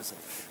prediking gesit.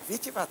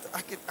 Weet jy wat,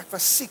 ek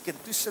was siek en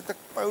toe sit ek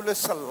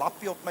Paulus se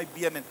lappie op my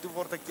been en toe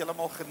word ek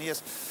heeltemal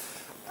genees.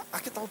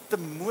 Ek het al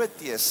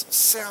Timoteus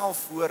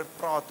self hoor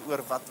praat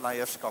oor wat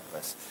leierskap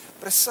is.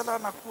 Priscilla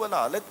en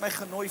Aquila, hulle het my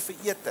genooi vir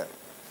ete.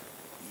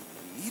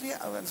 Hierdie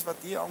ouens wat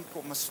hier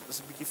aankom is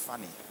 'n bietjie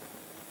funny.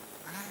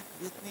 Ek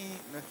weet nie,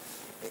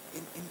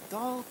 en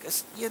dalk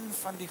is een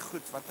van die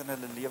goed wat in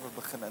hulle lewe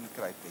begin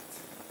inkruip het,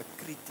 'n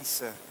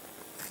kritiese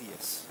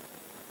gees.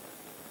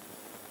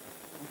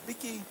 Om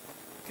bietjie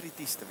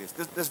krities te wees.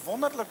 Dis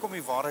wonderlik om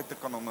die waarheid te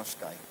kan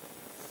onderskei.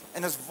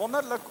 En is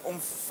wonderlik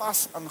om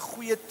vas aan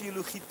goeie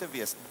teologie te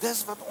wees.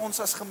 Dis wat ons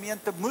as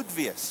gemeente moet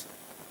wees.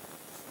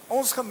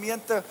 Ons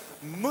gemeente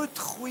moet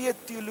goeie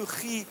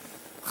teologie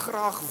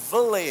graag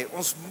wil hê.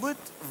 Ons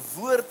moet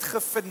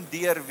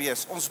woordgefundeer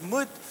wees. Ons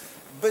moet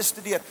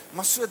bestudeer.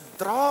 Maar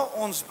sodra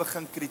ons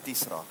begin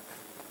krities raak,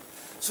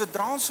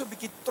 sodra ons so 'n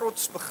bietjie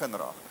trots begin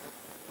raak,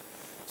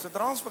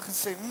 sodra ons begin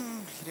sê,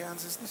 hierdie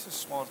ouens is nie so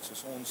smart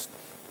soos ons nie.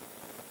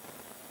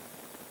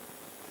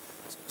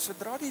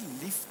 Sodra die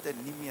liefde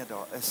nie meer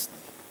daar is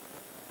nie,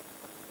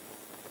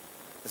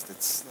 is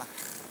dit sleg.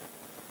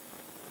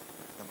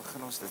 Dan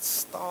begin ons dit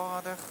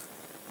stadig,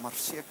 maar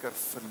seker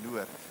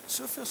verloor.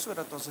 Soveel so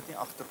dat ons dit nie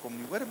agterkom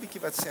nie. Hoor 'n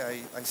bietjie wat sê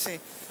hy. Hy sê,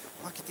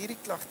 maar ek het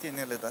hierdie klag teen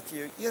julle dat jy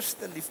jou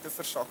eerste liefde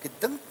versaak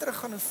het. Dink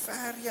terug aan hoe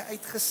ver jy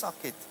uitgesak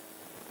het.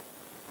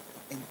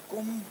 En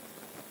kom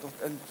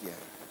tot inkeer.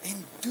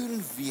 En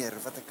doen weer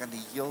wat julle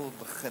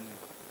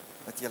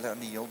aan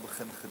die heel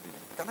begin gedoen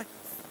het. Kan ek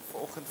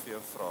vanoggend vir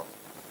jou vra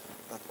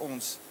dat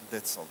ons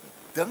dit sal doen?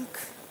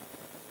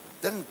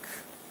 Dink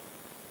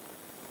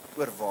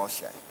oor waar's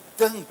jy.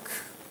 Dink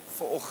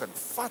vanoggend,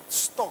 vat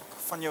stok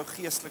van jou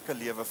geestelike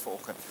lewe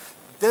vanoggend.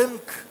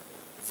 Dink,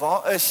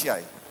 waar is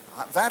jy?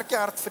 Werk jy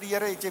hard vir die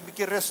Here? Het jy 'n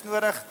bietjie rus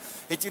nodig?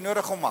 Het jy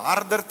nodig om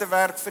harder te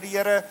werk vir die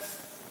Here?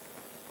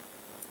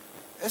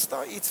 Is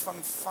daar iets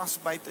van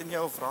vasbyt in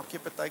jou of raak jy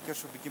partykeer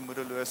so 'n bietjie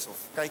moedeloos of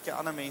kyk jy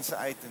ander mense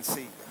uit en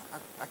sê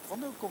ek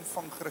wonder hoekom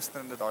vang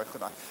Christene daai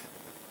goed aan?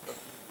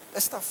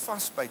 Is daar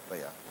vasbyt by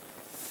jou?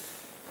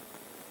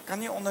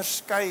 Kan jy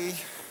onderskei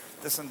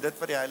tussen dit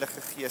wat die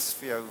Heilige Gees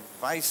vir jou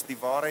wys die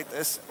waarheid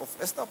is, of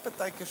is daar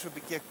partykeer so 'n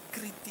bietjie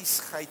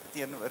kritiesheid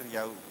teenoor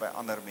jou by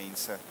ander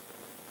mense?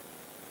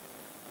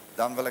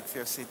 Dan wil ek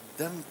vir jou sê,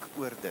 dink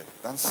oor dit.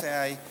 Dan sê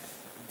hy,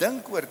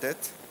 dink oor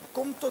dit,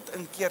 kom tot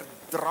 'n keer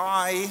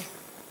draai,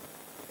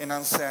 en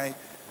dan sê hy,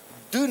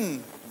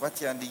 doen wat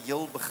jy aan die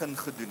heel begin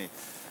gedoen het.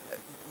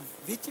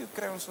 Weet jy hoe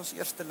kry ons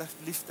eerste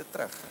liefde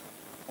terug?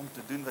 Om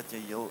te doen wat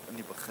jy heel in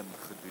die begin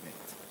gedoen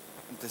het.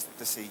 Om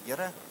te sê,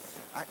 Here,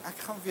 ek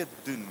gaan weer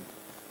doen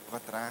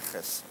wat reg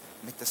is.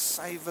 Met 'n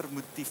suiwer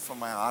motief van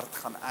my hart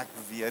gaan ek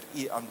weer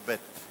U aanbid.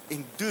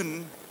 En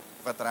doen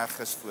wat reg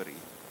is voor U.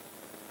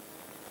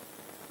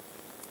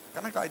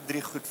 Kan ek daai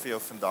 3 goed vir jou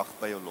vandag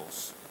by jou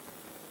los?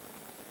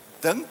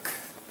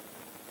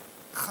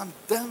 Gaan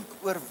dink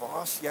oor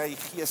waar's jy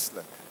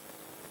geestelik.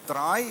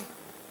 Draai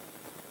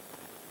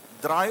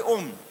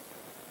om.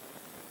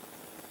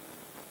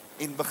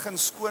 En begin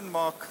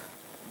skoonmaak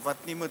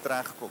wat nie moet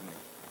regkom nie.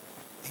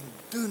 En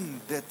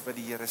doen dit wat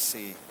die Here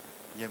sê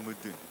jy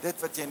moet doen.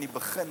 Dit wat jy in die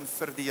begin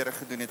vir die Here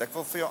gedoen het. Ek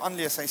wil vir jou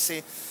aanlees, hy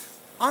sê,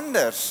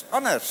 anders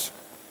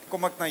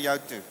kom ek na jou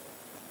toe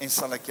en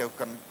sal ek jou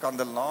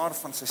kandelaar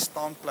van sy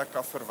staanplek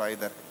af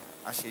verwyder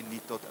as jy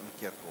nie tot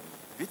inkeer kom.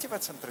 Weet jy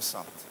wat's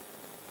interessant?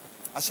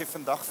 As jy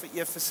vandag vir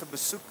Efese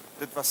besoek,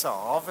 dit was 'n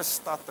hawe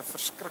stad, 'n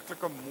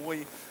verskriklike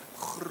mooi,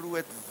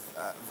 groot,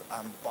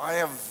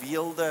 baie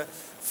weelde,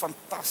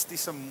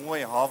 fantastiese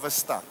mooi hawe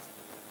stad.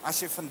 As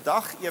jy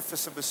vandag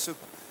Efese besoek,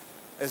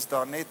 is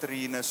daar net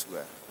ruïnes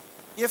oor.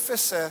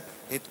 Efese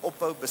het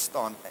ophou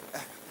bestaan.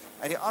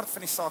 Uit die aard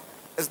van die saak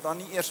is daar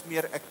nie eers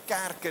meer 'n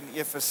kerk in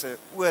Efese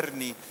oor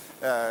nie.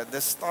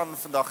 Dit staan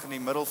vandag in die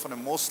middel van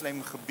 'n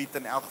moslem gebied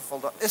in elk geval.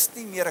 Daar is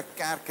nie meer 'n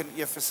kerk in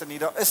Efese nie.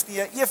 Daar is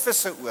nie 'n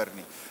Efese oor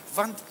nie.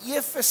 Want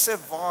Efese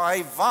waar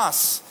hy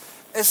was,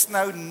 is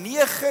nou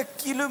 9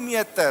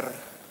 kilometer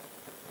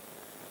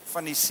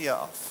van die see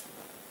af.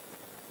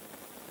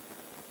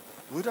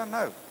 Hoe dan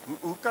nou?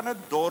 Hoe kan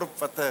 'n dorp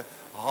wat 'n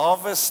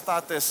hawe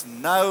stad is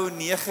nou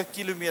 9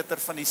 kilometer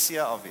van die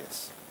see af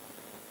wees?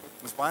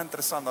 Dit is baie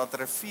interessant, dat 'n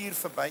rivier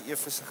verby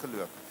Efese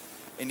geloop.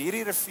 En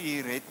hierdie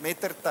rivier het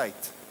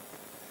mettertyd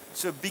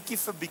so bietjie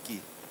vir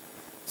bietjie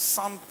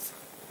sand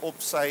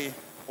op sy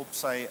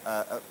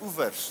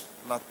oewers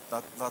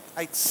laat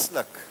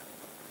uitsluk.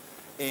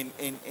 En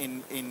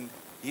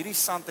hierdie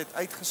sand het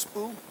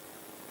uitgespoel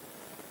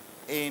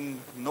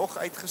en nog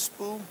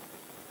uitgespoel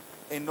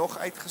en nog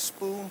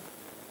uitgespoel.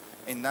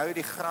 En nou het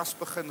die gras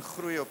begin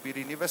groei op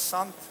hierdie nuwe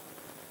sand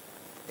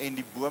en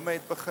die bome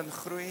het begin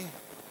groei.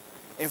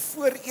 En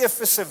voor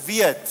Efese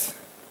weet,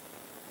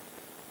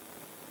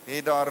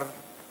 het daar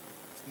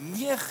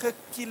 9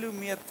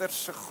 kilometer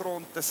se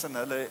grond tussen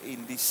hulle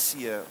en die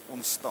see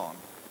ontstaan.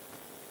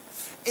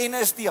 En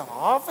is die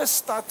hawe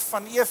stad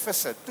van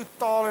Efese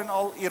totaal en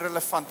al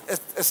irrelevant?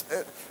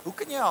 Hoe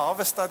kan jy 'n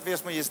hawe stad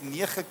wees, maar jy is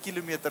 9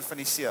 kilometer van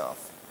die see af?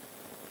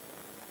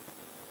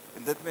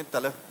 En dit met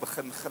hulle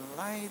begin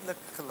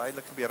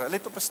geleidelik gebeur. Hulle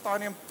het op 'n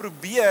stadium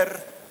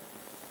probeer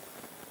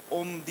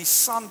om die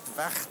sand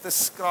weg te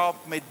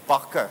skraap met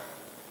bakke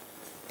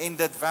en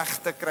dit weg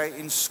te kry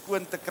en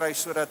skoon te kry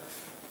sodat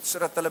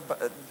hulle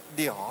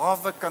die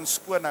hawe kan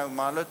skoonhou,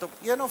 maar hulle het op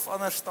een of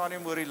ander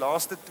stadium oor die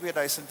laaste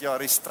 2000 jaar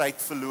die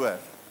stryd verloor.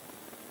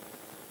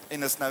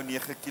 En is nou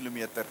 9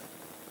 kilometer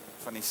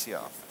van die see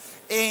af.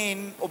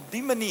 En op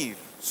die manier,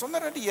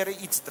 sonder dat die Here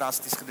iets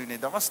drasties gedoen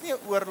het, daar was nie 'n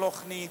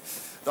oorlog nie,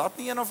 daar het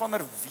nie een of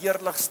ander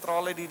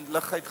weerligstraal uit die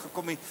lug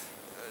uitgekom nie,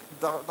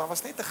 daar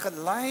was net 'n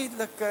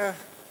geleidelike,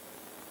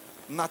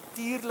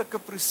 natuurlike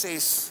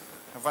proses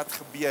wat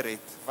gebeur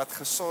het, wat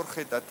gesorg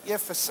het dat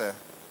Efese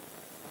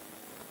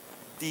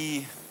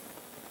die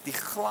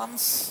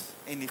glans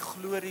en die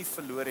glorie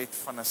verloor het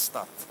van 'n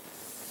stad.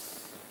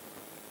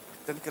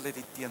 Ek dink hulle het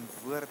die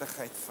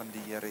teenwoordigheid van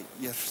die Here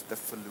eerste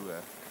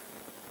verloor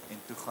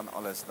en toe gaan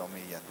alles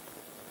daarmee heen.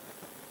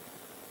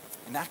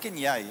 En ek en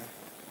jy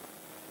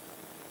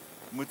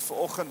moet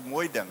vanoggend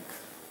mooi dink.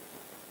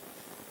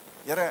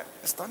 Here,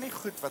 is daar nie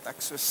goed wat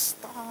ek so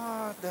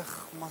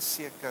stadig maar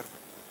seker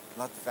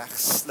laat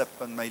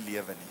wegslip in my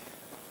lewe nie?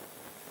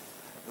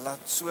 Laat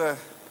so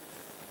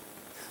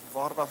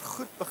waar daar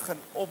goed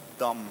begin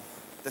opdam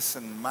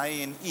tussen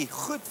my en U,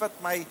 goed wat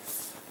my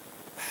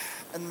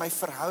in my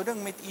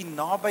verhouding met U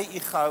naby U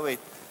gehou het,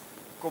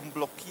 kom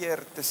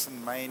blokkeer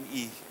tussen my en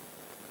U,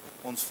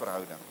 ons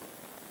verhouding.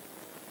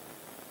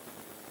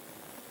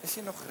 Is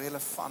jy nog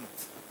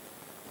relevant?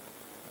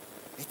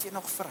 Het jy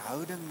nog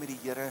verhouding met die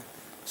Here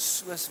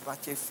soos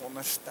wat jy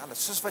veronderstel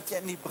is, soos wat jy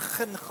in die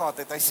begin gehad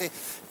het? Hy sê,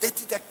 dit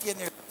het ek teen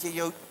jou, dat jy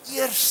jou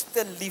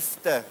eerste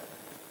liefde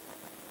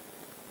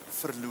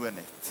verloon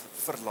het,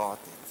 verlaat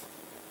het.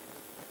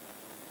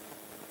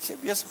 Is jy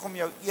besig om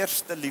jou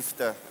eerste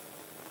liefde,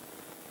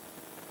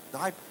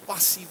 daai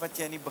passie wat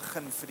jy in die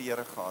begin vir die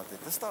Here gehad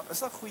het, is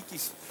daar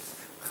goedjies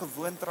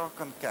gewoond raak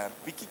aan kerk,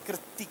 bietjie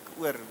kritiek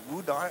oor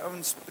hoe daai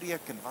ouens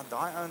preek en wat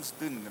daai ouens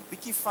doen, 'n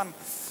bietjie van,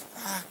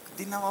 ek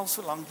dien nou al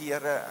so lank die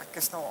Here, ek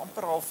is nou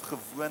amper half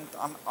gewoond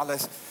aan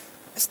alles.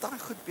 Is daai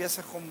goed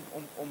besig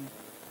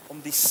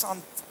om die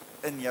sand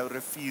in jou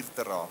rivier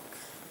te raak?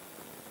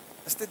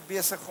 Is dit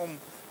besig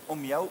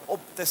om jou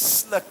op te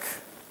sluk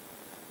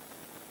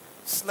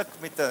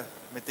met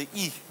 'n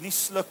I, nie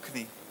sluk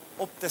nie,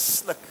 op te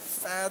sluk,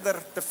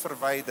 verder te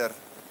verwyder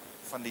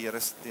van die Here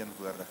se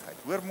teenwoordigheid.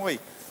 Hoor mooi,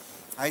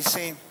 hy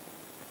sê,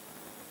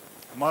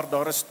 maar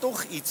daar is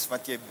tog iets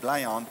wat jy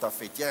bly handhaaf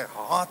het. Jy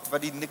haat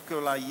wat die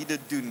Nikolaïde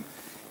doen,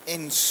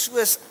 en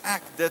soos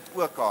ek dit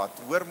ook haat.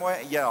 Hoor mooi,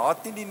 jy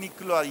haat nie die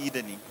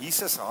Nikolaïde nie.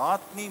 Jesus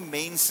haat nie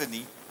mense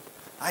nie,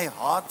 hy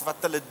haat wat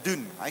hulle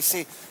doen. Hy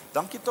sê,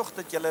 dankie tog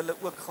dat julle hulle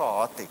ook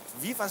gehaat het.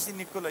 Wie was die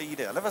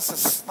Nikolaïde? Hulle was 'n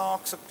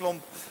snaakse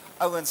klomp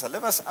ouens. Hulle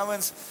was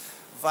ouens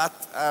wat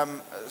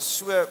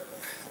so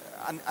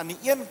aan die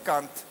een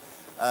kant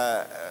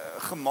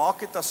gemaak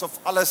het asof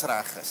alles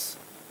reg is.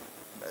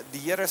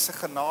 Die Here se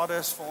genade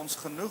is vir ons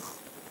genoeg.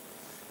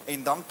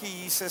 En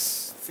dankie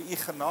Jesus vir U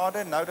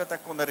genade. Nou dat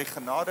ek onder die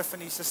genade van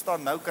Jesus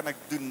staan, nou kan ek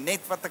doen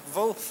net wat ek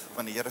wil,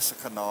 want die Here se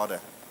genade.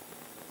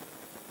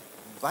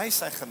 By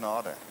sy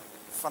genade,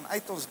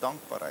 vanuit ons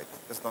dankbaarheid,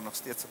 is daar nog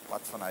steeds 'n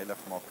pad van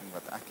heiligmaking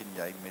wat ek en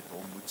jy met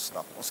hom moet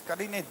stap. Ons kan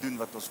nie net doen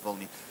wat ons wil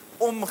nie.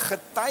 Om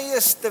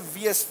getuies te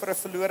wees vir 'n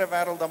verlore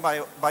wêreld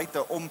daar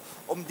buite,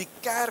 om die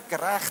kerk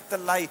reg te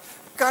lei,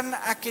 kan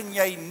ek en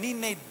jy nie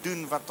net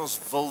doen wat ons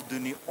wil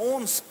doen nie.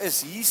 Ons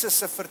is Jesus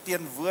se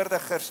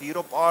verteenwoordigers hier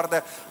op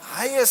aarde.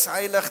 Hy is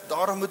heilig,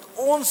 daarom moet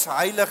ons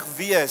heilig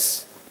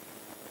wees.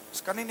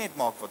 Ons kan nie net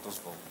maak wat ons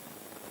wil nie.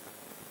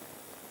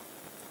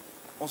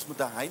 Ons moet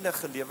 'n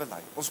heilige lewe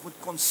lei. Ons moet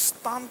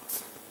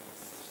konstant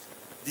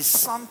die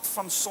sand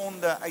van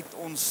sonde uit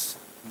ons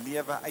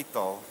lewe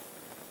uithaal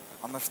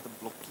anders te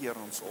blokkeer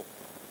ons op.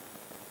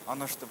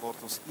 Anders te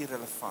word ons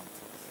irrelevant.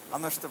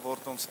 Anders te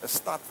word ons 'n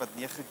stad wat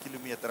 9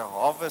 km, 'n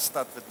hawe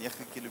stad wat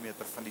 9 km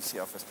van die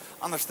see af is.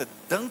 Anders te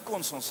dink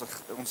ons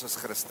is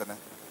Christene.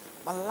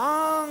 Maar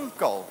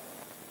lankal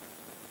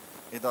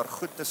het daar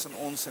goed tussen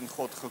ons en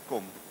God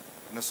gekom.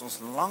 En is ons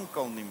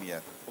lankal nie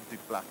meer op die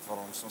plek waar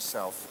ons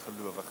onsself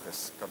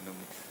gelowiges kan noem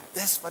nie.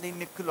 Dis wat die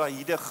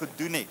Nikolaïde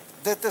gedoen het.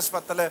 Dit is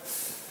wat hulle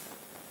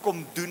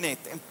kom doen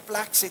het. En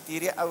pleks het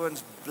hierdie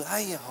ouens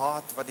bly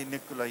haat wat die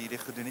Nikolaïde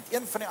gedoen het.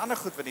 Een van die ander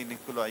goed wat die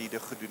Nikolaïde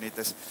gedoen het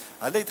is,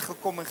 hulle het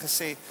gekom en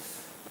gesê,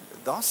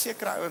 daar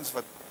sekere ouens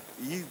wat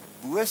hier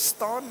bo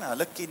staan,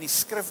 hulle ken die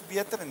skrif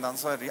beter en dan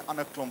sal die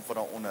ander klomp wat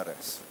daaronder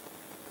is.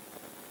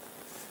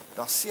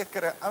 Daar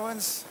sekere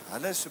ouens,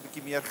 hulle is so 'n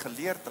bietjie meer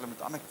geleerd, hulle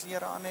met ander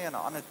klere aan hê en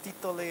 'n ander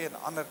titel hê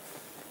en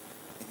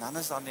dan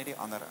is daar net die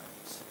ander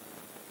ouens.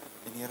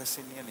 En die Here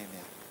sê nee.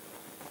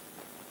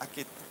 Ek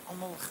het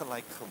almal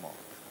gelyk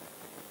gemaak.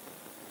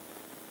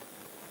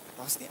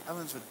 Daar's nie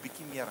ouens wat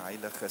bietjie meer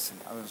heilig is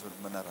en ouens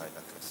wat minder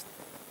heilig is.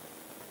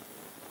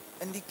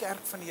 In die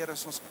kerk van die Here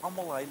is ons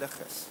almal heilig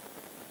is.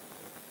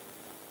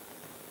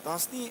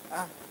 Daar's nie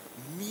 'n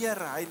meer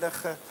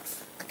heilige,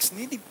 ek's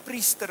nie die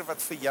priester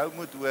wat vir jou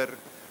moet hoor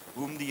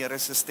hoe om die Here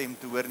se stem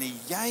te hoor nie.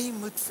 Jy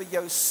moet vir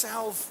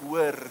jouself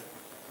hoor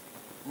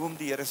hoe om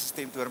die Here se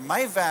stem te hoor.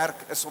 My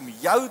werk is om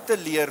jou te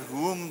leer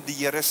hoe om die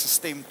Here se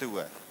stem te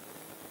hoor.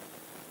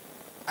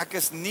 Ek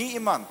is nie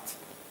iemand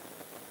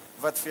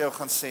wat vir jou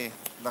gaan sê,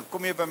 dan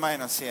kom jy by my en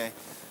dan sê hy,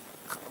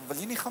 wil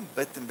jy nie gaan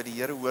bid en by die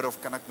Here hoor of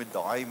kan ek met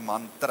daai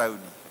man trou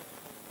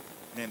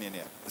nie?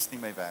 Nee, dis nie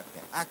my werk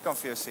nie. Ek kan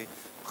vir jou sê,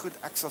 goed,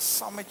 ek sal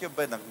saam met jou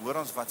bid, dan hoor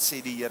ons wat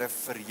sê die Here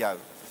vir jou.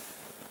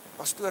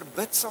 Pastoor,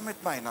 bid saam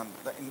met my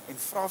en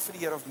vra vir die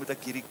Here of moet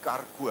ek hierdie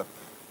kar koop?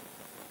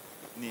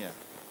 Nee,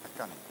 ek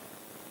kan nie.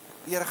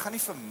 Die Here gaan nie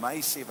vir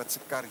my sê wat se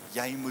kar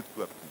jy moet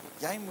koop nie.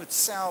 Jy moet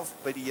self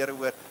by die Here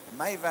hoor.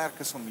 My werk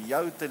is om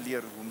jou te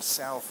leer hoe om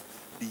self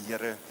die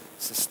Here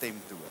se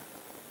stem te hoor.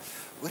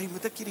 Hoorie,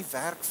 moet ek hierdie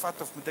werk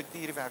vat of moet ek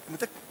nie hierdie werk?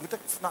 Moet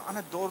ek na 'n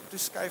ander dorp toe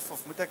skuif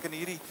of moet ek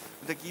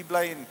hier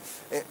bly en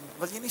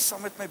wil jy nie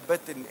saam met my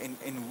bid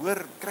en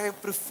hoor, kry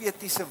 'n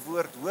profetiese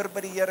woord, hoor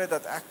by die Here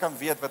dat ek kan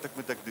weet wat ek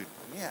moet doen.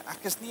 Nee,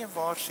 ek is nie 'n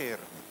waarsêer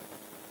nie.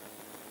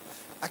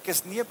 Ek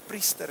is nie 'n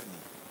priester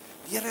nie.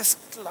 Die Here is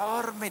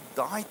klaar met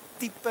daai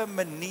tipe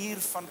manier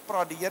van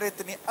praat. Die Here het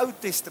in die Ou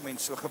Testament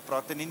so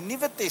gepraat. In die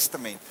Nuwe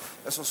Testament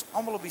is ons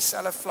almal op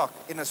dieselfde vlak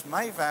en is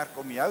my werk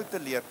om jou te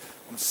leer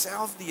om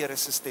self die Here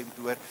se stem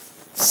te hoor,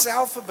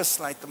 self 'n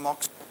besluit te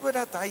maak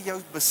sodat hy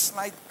jou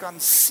besluit kan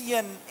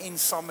seën en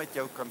saam met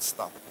jou kan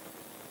stap.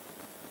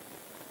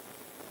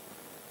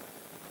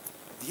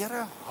 Die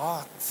Here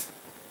haat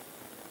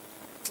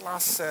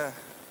klasse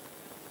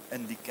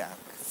in die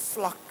kerk,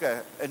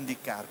 vlakke in die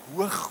kerk,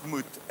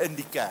 hoogmoed in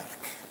die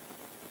kerk.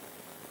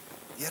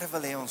 Die Here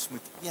wil hê ons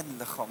moet een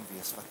liggaam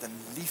wees wat in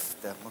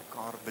liefde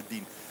mekaar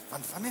bedien.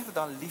 Want wanneer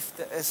daar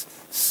liefde is,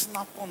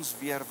 snap ons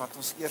weer wat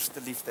ons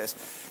eerste liefde is.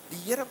 Die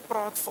Here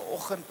praat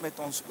vanoggend met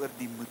ons oor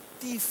die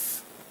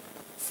motief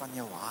van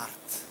jou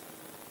hart.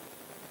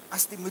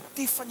 As die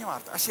motief van jou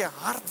hart, as jy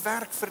hard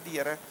werk vir die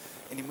Here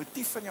en die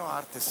motief van jou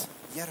hart is,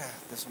 Here,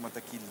 dis omdat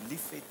ek U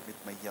liefhet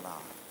met my hele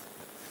hart.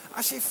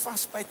 As jy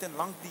vasbyt en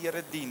lank die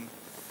Here dien,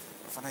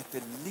 vanuit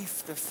 'n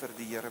liefde vir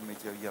die Here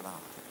met jou hele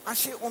hart.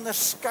 As jy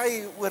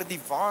onderskei oor die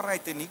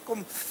waarheid en hier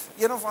kom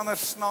een of ander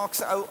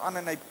snaakse ou aan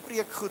en hy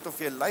preek goed of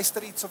jy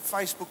luister iets op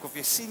Facebook of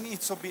jy sien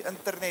iets op die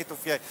internet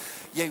of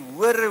jy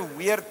hoor 'n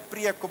weird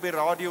preek op die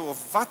radio of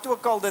wat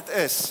ook al dit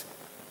is,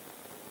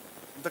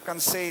 om te kan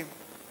sê,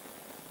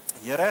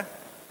 Here,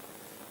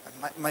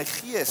 my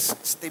gees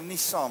stem nie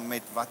saam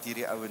met wat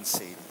hierdie ouens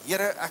sê nie.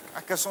 Here,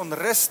 ek is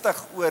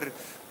onrustig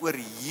oor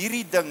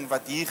hierdie ding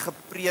wat hier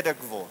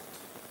gepredik word.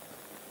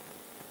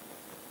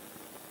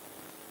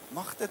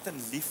 Mag dit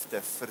in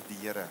liefde vir die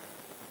Here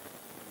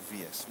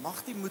wees.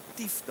 Mag die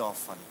motief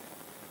daarvan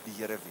die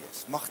Here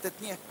wees. Mag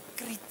dit nie 'n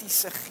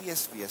kritiese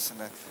gees wees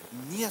en 'n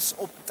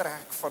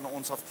neusoptrek van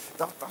ons af.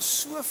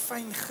 Daar's so 'n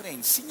fyn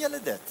grens. sien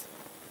julle dit?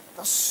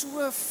 Daar's so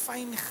 'n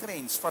fyn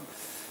grens van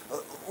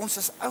ons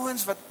is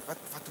ouens wat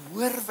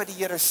hoor wat die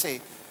Here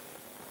sê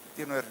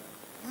teenoor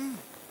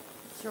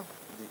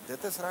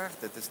dit is reg,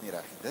 dit is nie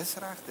reg. Dis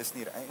reg, dis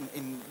nie reg.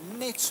 En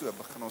net so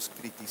begin ons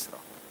krities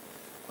raak.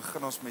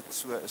 Begin ons met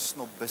so 'n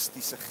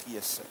snobistiese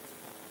gees sit.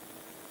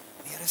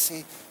 Die Here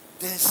sê,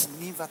 dis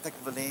nie wat ek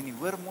wil hê nie.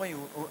 Hoor mooi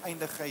hoe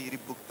eindig hy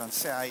hierdie boek, dan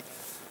sê hy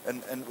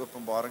in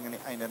Openbaring aan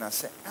die einde, dan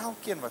sê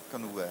elkeen wat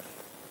kan hoor,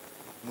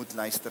 moet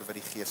luister wat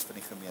die gees van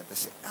die gemeente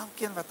sê.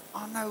 Elkeen wat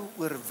aanhou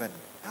oorwin,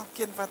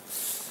 elkeen wat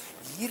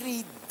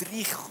hierdie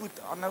 3 goed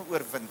aanhou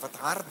oorwin, wat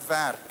hard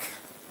werk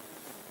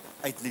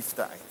uit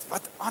liefde uit,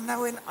 wat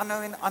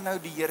aanhou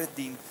die Here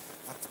dien,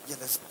 wat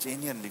julle is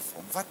genuine lief vir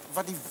hom,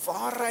 wat die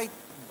waarheid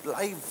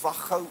bly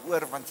waghou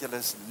oor, want julle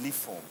is lief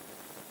vir hom.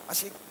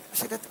 As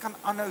jy dit kan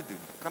aanhou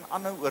doen, kan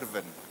aanhou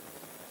oorwin,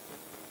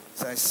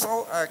 sê hy,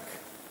 sal ek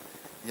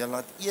julle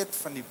laat eet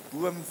van die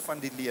boom van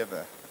die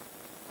lewe,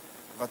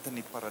 wat in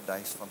die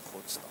paradys van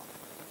God staan.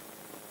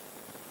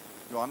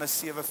 Johannes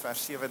 7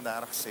 vers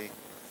 37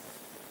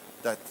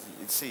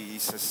 sê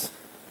Jesus,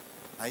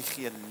 hy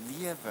gee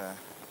lewe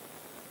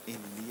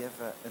en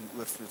lewe in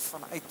oorvloed.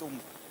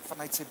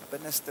 Vanuit sy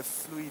binneste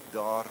vloei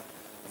daar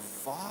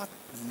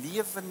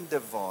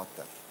lewende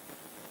water.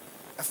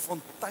 'n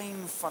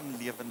Fontein van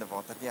lewende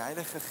water. Die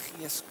Heilige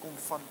Gees kom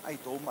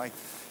vanuit hom uit.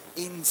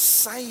 En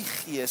sy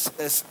Gees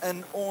is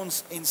in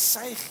ons en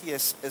sy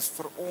Gees is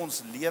vir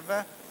ons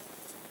lewe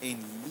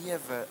en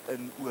lewe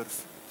in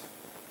oorvloed.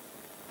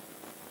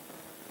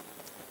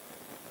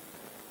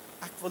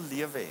 Ek wil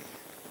lewe hê.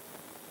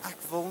 Ek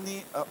wil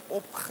nie 'n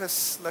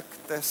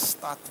opgeslukte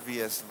stad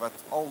wees wat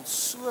al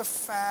so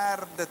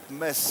ver dit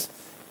mis,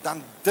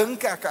 dan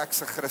dink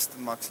ek's 'n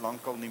Christen, maar ek's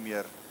lankal nie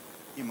meer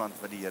iemand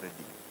wat die Here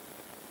dien.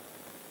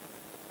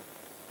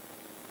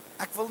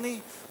 Ek wil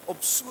nie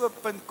op so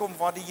 'n punt kom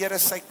waar die Here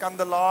sy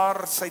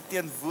kandelaar, sy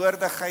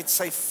teenwoordigheid,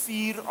 sy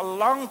vuur al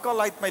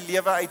lankal uit my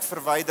lewe uit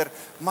verwyder,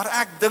 maar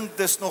ek dink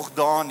dis nog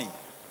daar nie.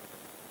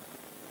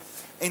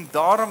 En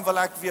daarom wil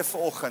ek weer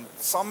vanoggend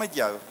saam met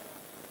jou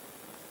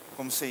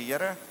kom sê,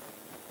 Here,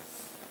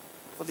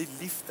 ek wil die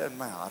liefde in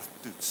my hart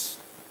toets.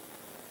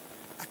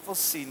 Ek wil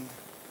sien,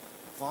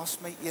 waar's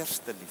my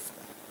eerste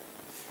liefde?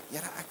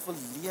 Here, ek wil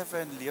lewe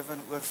en lewe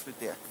in oorvloed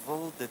hê. Ek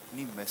wil dit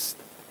nie mis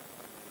nie.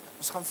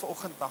 Ons gaan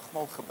vanoggend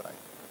nagmaal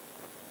gebruik.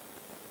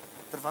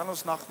 Terwyl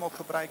ons nagmaal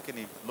gebruik en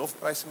die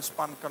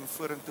lofprysingsspan kan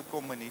vorentoe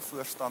kom en hier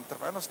voor staan,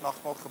 terwyl ons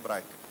nagmaal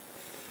gebruik,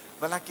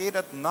 wil ek hê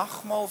dat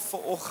nagmaal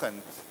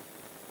vanoggend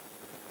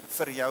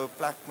vir jou 'n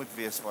plek moet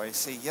wees waar jy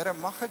sê, Here,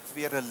 mag ek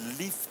weer 'n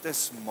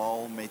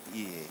liefdesmaal met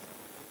U hê.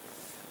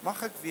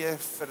 Mag ek weer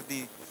vir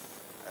die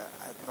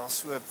daar's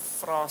so 'n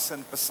frase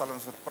in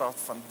Psalms wat praat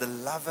van the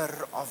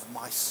lover of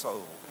my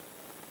soul.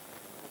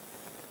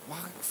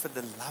 Mag ek vir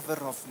the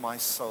lover of my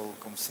soul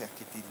kom sê ek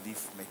het U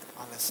lief met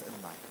alles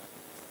in my.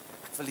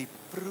 Ek wil U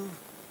proe,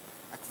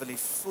 ek wil U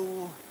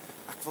voel,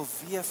 ek wil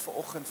weer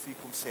vanoggend vir U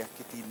kom sê ek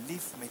het U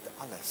lief met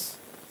alles.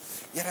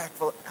 Here, ek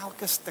wil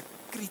elke stuk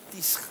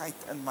kritiesheid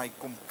in my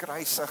kom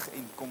kruisig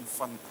en kom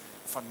van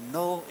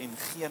 0 en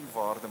geen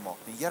waarde maak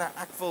nie. Here,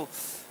 ek wil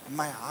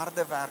my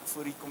harde werk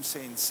voor U kom sê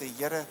en sê,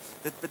 Here,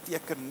 dit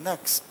beteken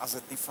niks as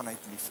dit nie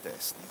vanuit liefde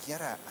is nie.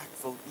 Here, ek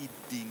wil U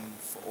dien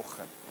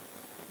vanoggend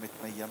met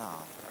my hele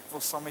hart. Ek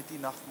wil saam met U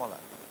nagmaal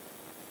hou.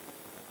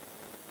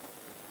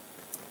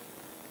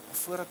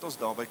 Voordat ons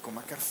daarby kom,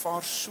 ek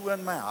ervaar so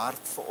in my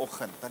hart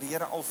vanoggend dat die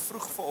Here al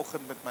vroeg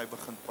vanoggend met my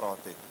begin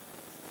praat het.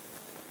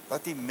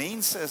 Dat die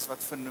mense is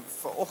wat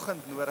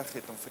vanoggend nodig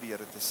het om vir die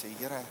Here te sê,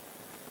 Here,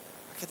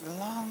 ek het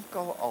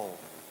lankal al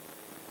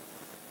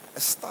 'n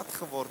stad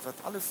geword wat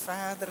al hoe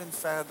verder en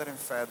verder en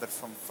verder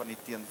van die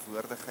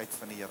teenwoordigheid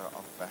van die Here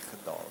af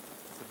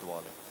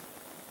weggedwaal het.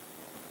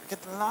 Ek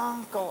het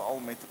lankal al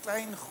met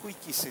klein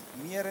goedjies het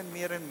meer en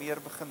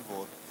meer begin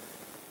word.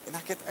 En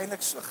ek het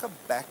eintlik so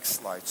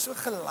gebackslide, so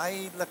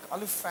geleidelik al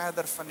hoe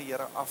verder van die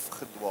Here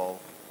afgedwaal,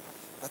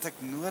 dat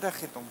ek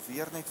nodig het om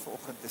weer net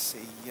vanoggend te sê,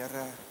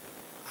 Here,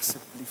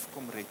 asseblief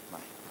kom red my.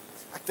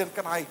 Ek dink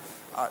aan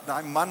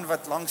daai man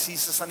wat langs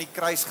Jesus aan die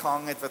kruis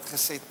gehang het, wat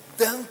gesê het,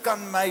 dink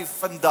aan my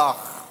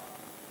vandag.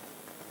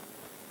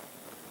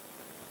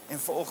 En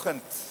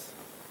vanoggend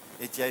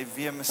het jy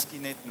weer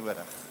miskien net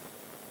nodig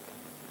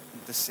om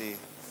te sê,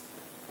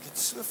 ek het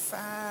so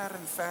ver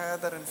en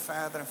verder en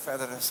verder en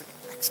verder,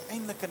 ek's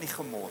eintlik in die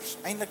gemors,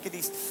 eintlik het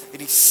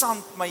die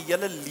sand my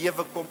hele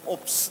lewe kom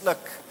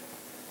opsluk,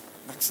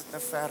 en ek sit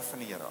nou ver van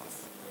die Here af.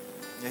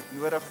 Jy het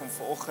nodig om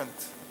vanoggend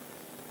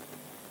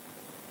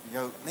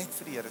jou net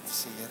vir die Here te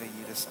sê, Here,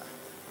 hier is ek.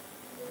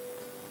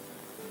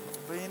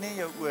 Wil jy nie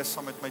jou oë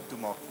saam met my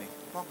toemaak nie?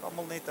 Maak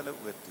almal net hulle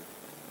oë toe.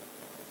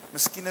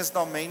 Miskien is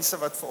daar mense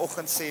wat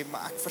vanoggend sê,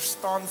 maar ek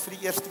verstaan vir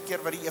die eerste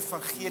keer wat die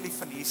evangelie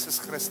van Jesus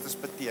Christus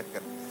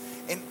beteken.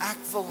 En ek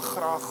wil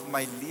graag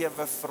my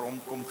lewe vir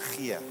hom kom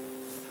gee.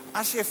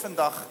 As jy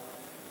vandag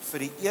vir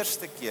die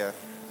eerste keer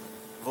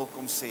wil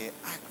kom sê,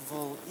 ek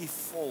wil U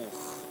volg.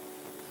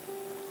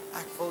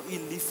 Ek wil U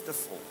liefde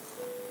volg.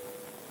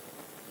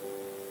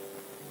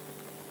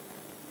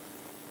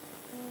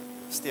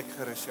 Steek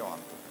gerus jou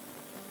hand op.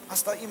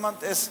 As daar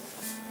iemand is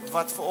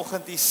wat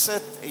vanoggend hier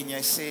sit en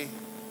jy sê,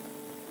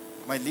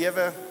 my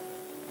lewe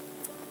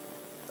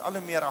het al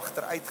hoe meer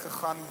agteruit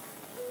gegaan.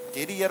 Ek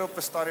het die Here op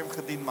 'n stadium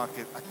gedien, maar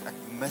ek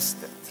mis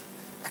dit.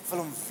 Ek wil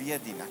hom weer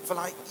dien. Ek wil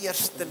daai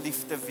eerste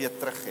liefde weer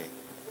terug hê.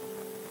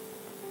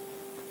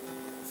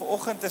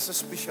 Vanoggend is 'n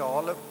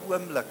spesiale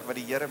oomblik wat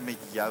die Here met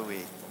jou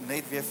het, om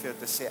net weer vir jou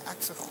te sê,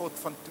 ek's 'n God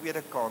van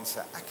tweede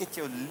kansse. Ek het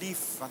jou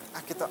lief, want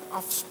ek het 'n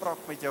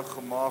afspraak met jou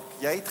gemaak.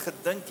 Jy het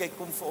gedink jy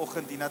kom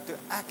vanoggend hiernatoe.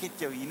 Ek het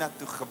jou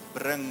hiernatoe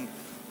gebring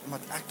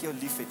omdat ek jou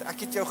lief het. Ek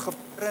het jou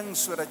gebring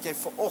sodat jy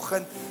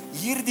vanoggend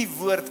hierdie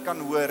woord kan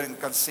hoor en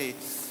kan sê,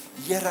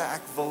 Here,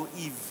 ek wil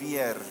U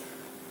weer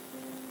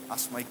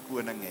as my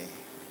koning hê.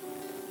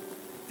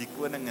 Die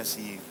koning is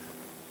hier.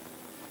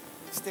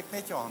 Steek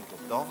net jou hand op,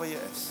 daar waar jy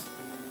is.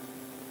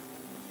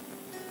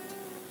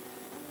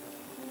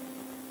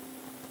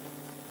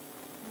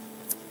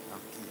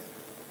 Dankie, Here.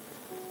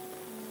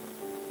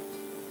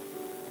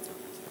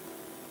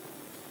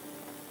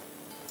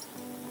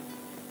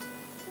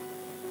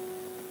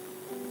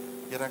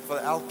 Here, ek wil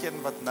elkeen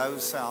wat nou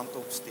sy hand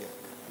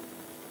opsteek.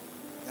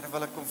 Here,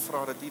 wil ek kom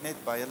vra dat U net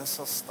by hulle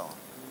sal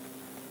staan.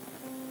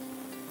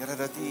 Here,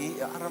 dat U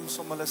U arms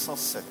om hulle sal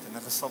sit en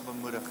hulle sal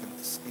bemoedig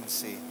en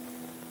sê,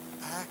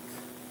 ek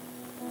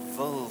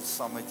wil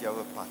saam met jou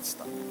 'n pad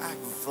stap.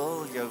 Ek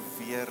wil jou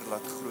weer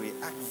laat groei.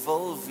 Ek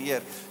wil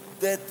weer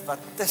dit wat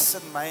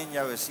tussen my en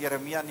jou is.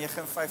 Jeremia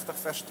 59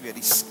 vers 2.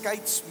 Die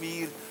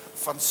skeidsmuur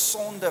van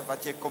sonde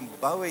wat jy kom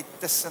bou het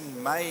tussen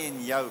my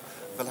en jou,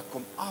 wil ek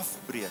kom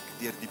afbreek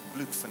deur die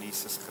bloed van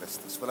Jesus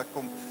Christus. Wil ek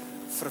kom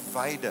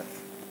verwyder,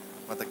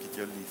 want ek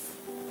het jou lief.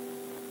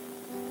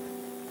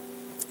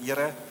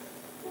 Here,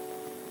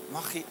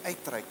 mag U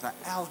uitreik na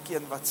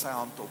elkeen wat sy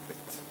hand op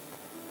het.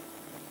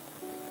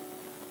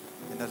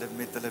 En hulle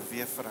met hulle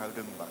weer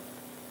verhouding bou.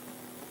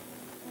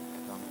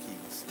 Dankie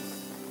Jesus.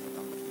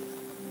 Dankie.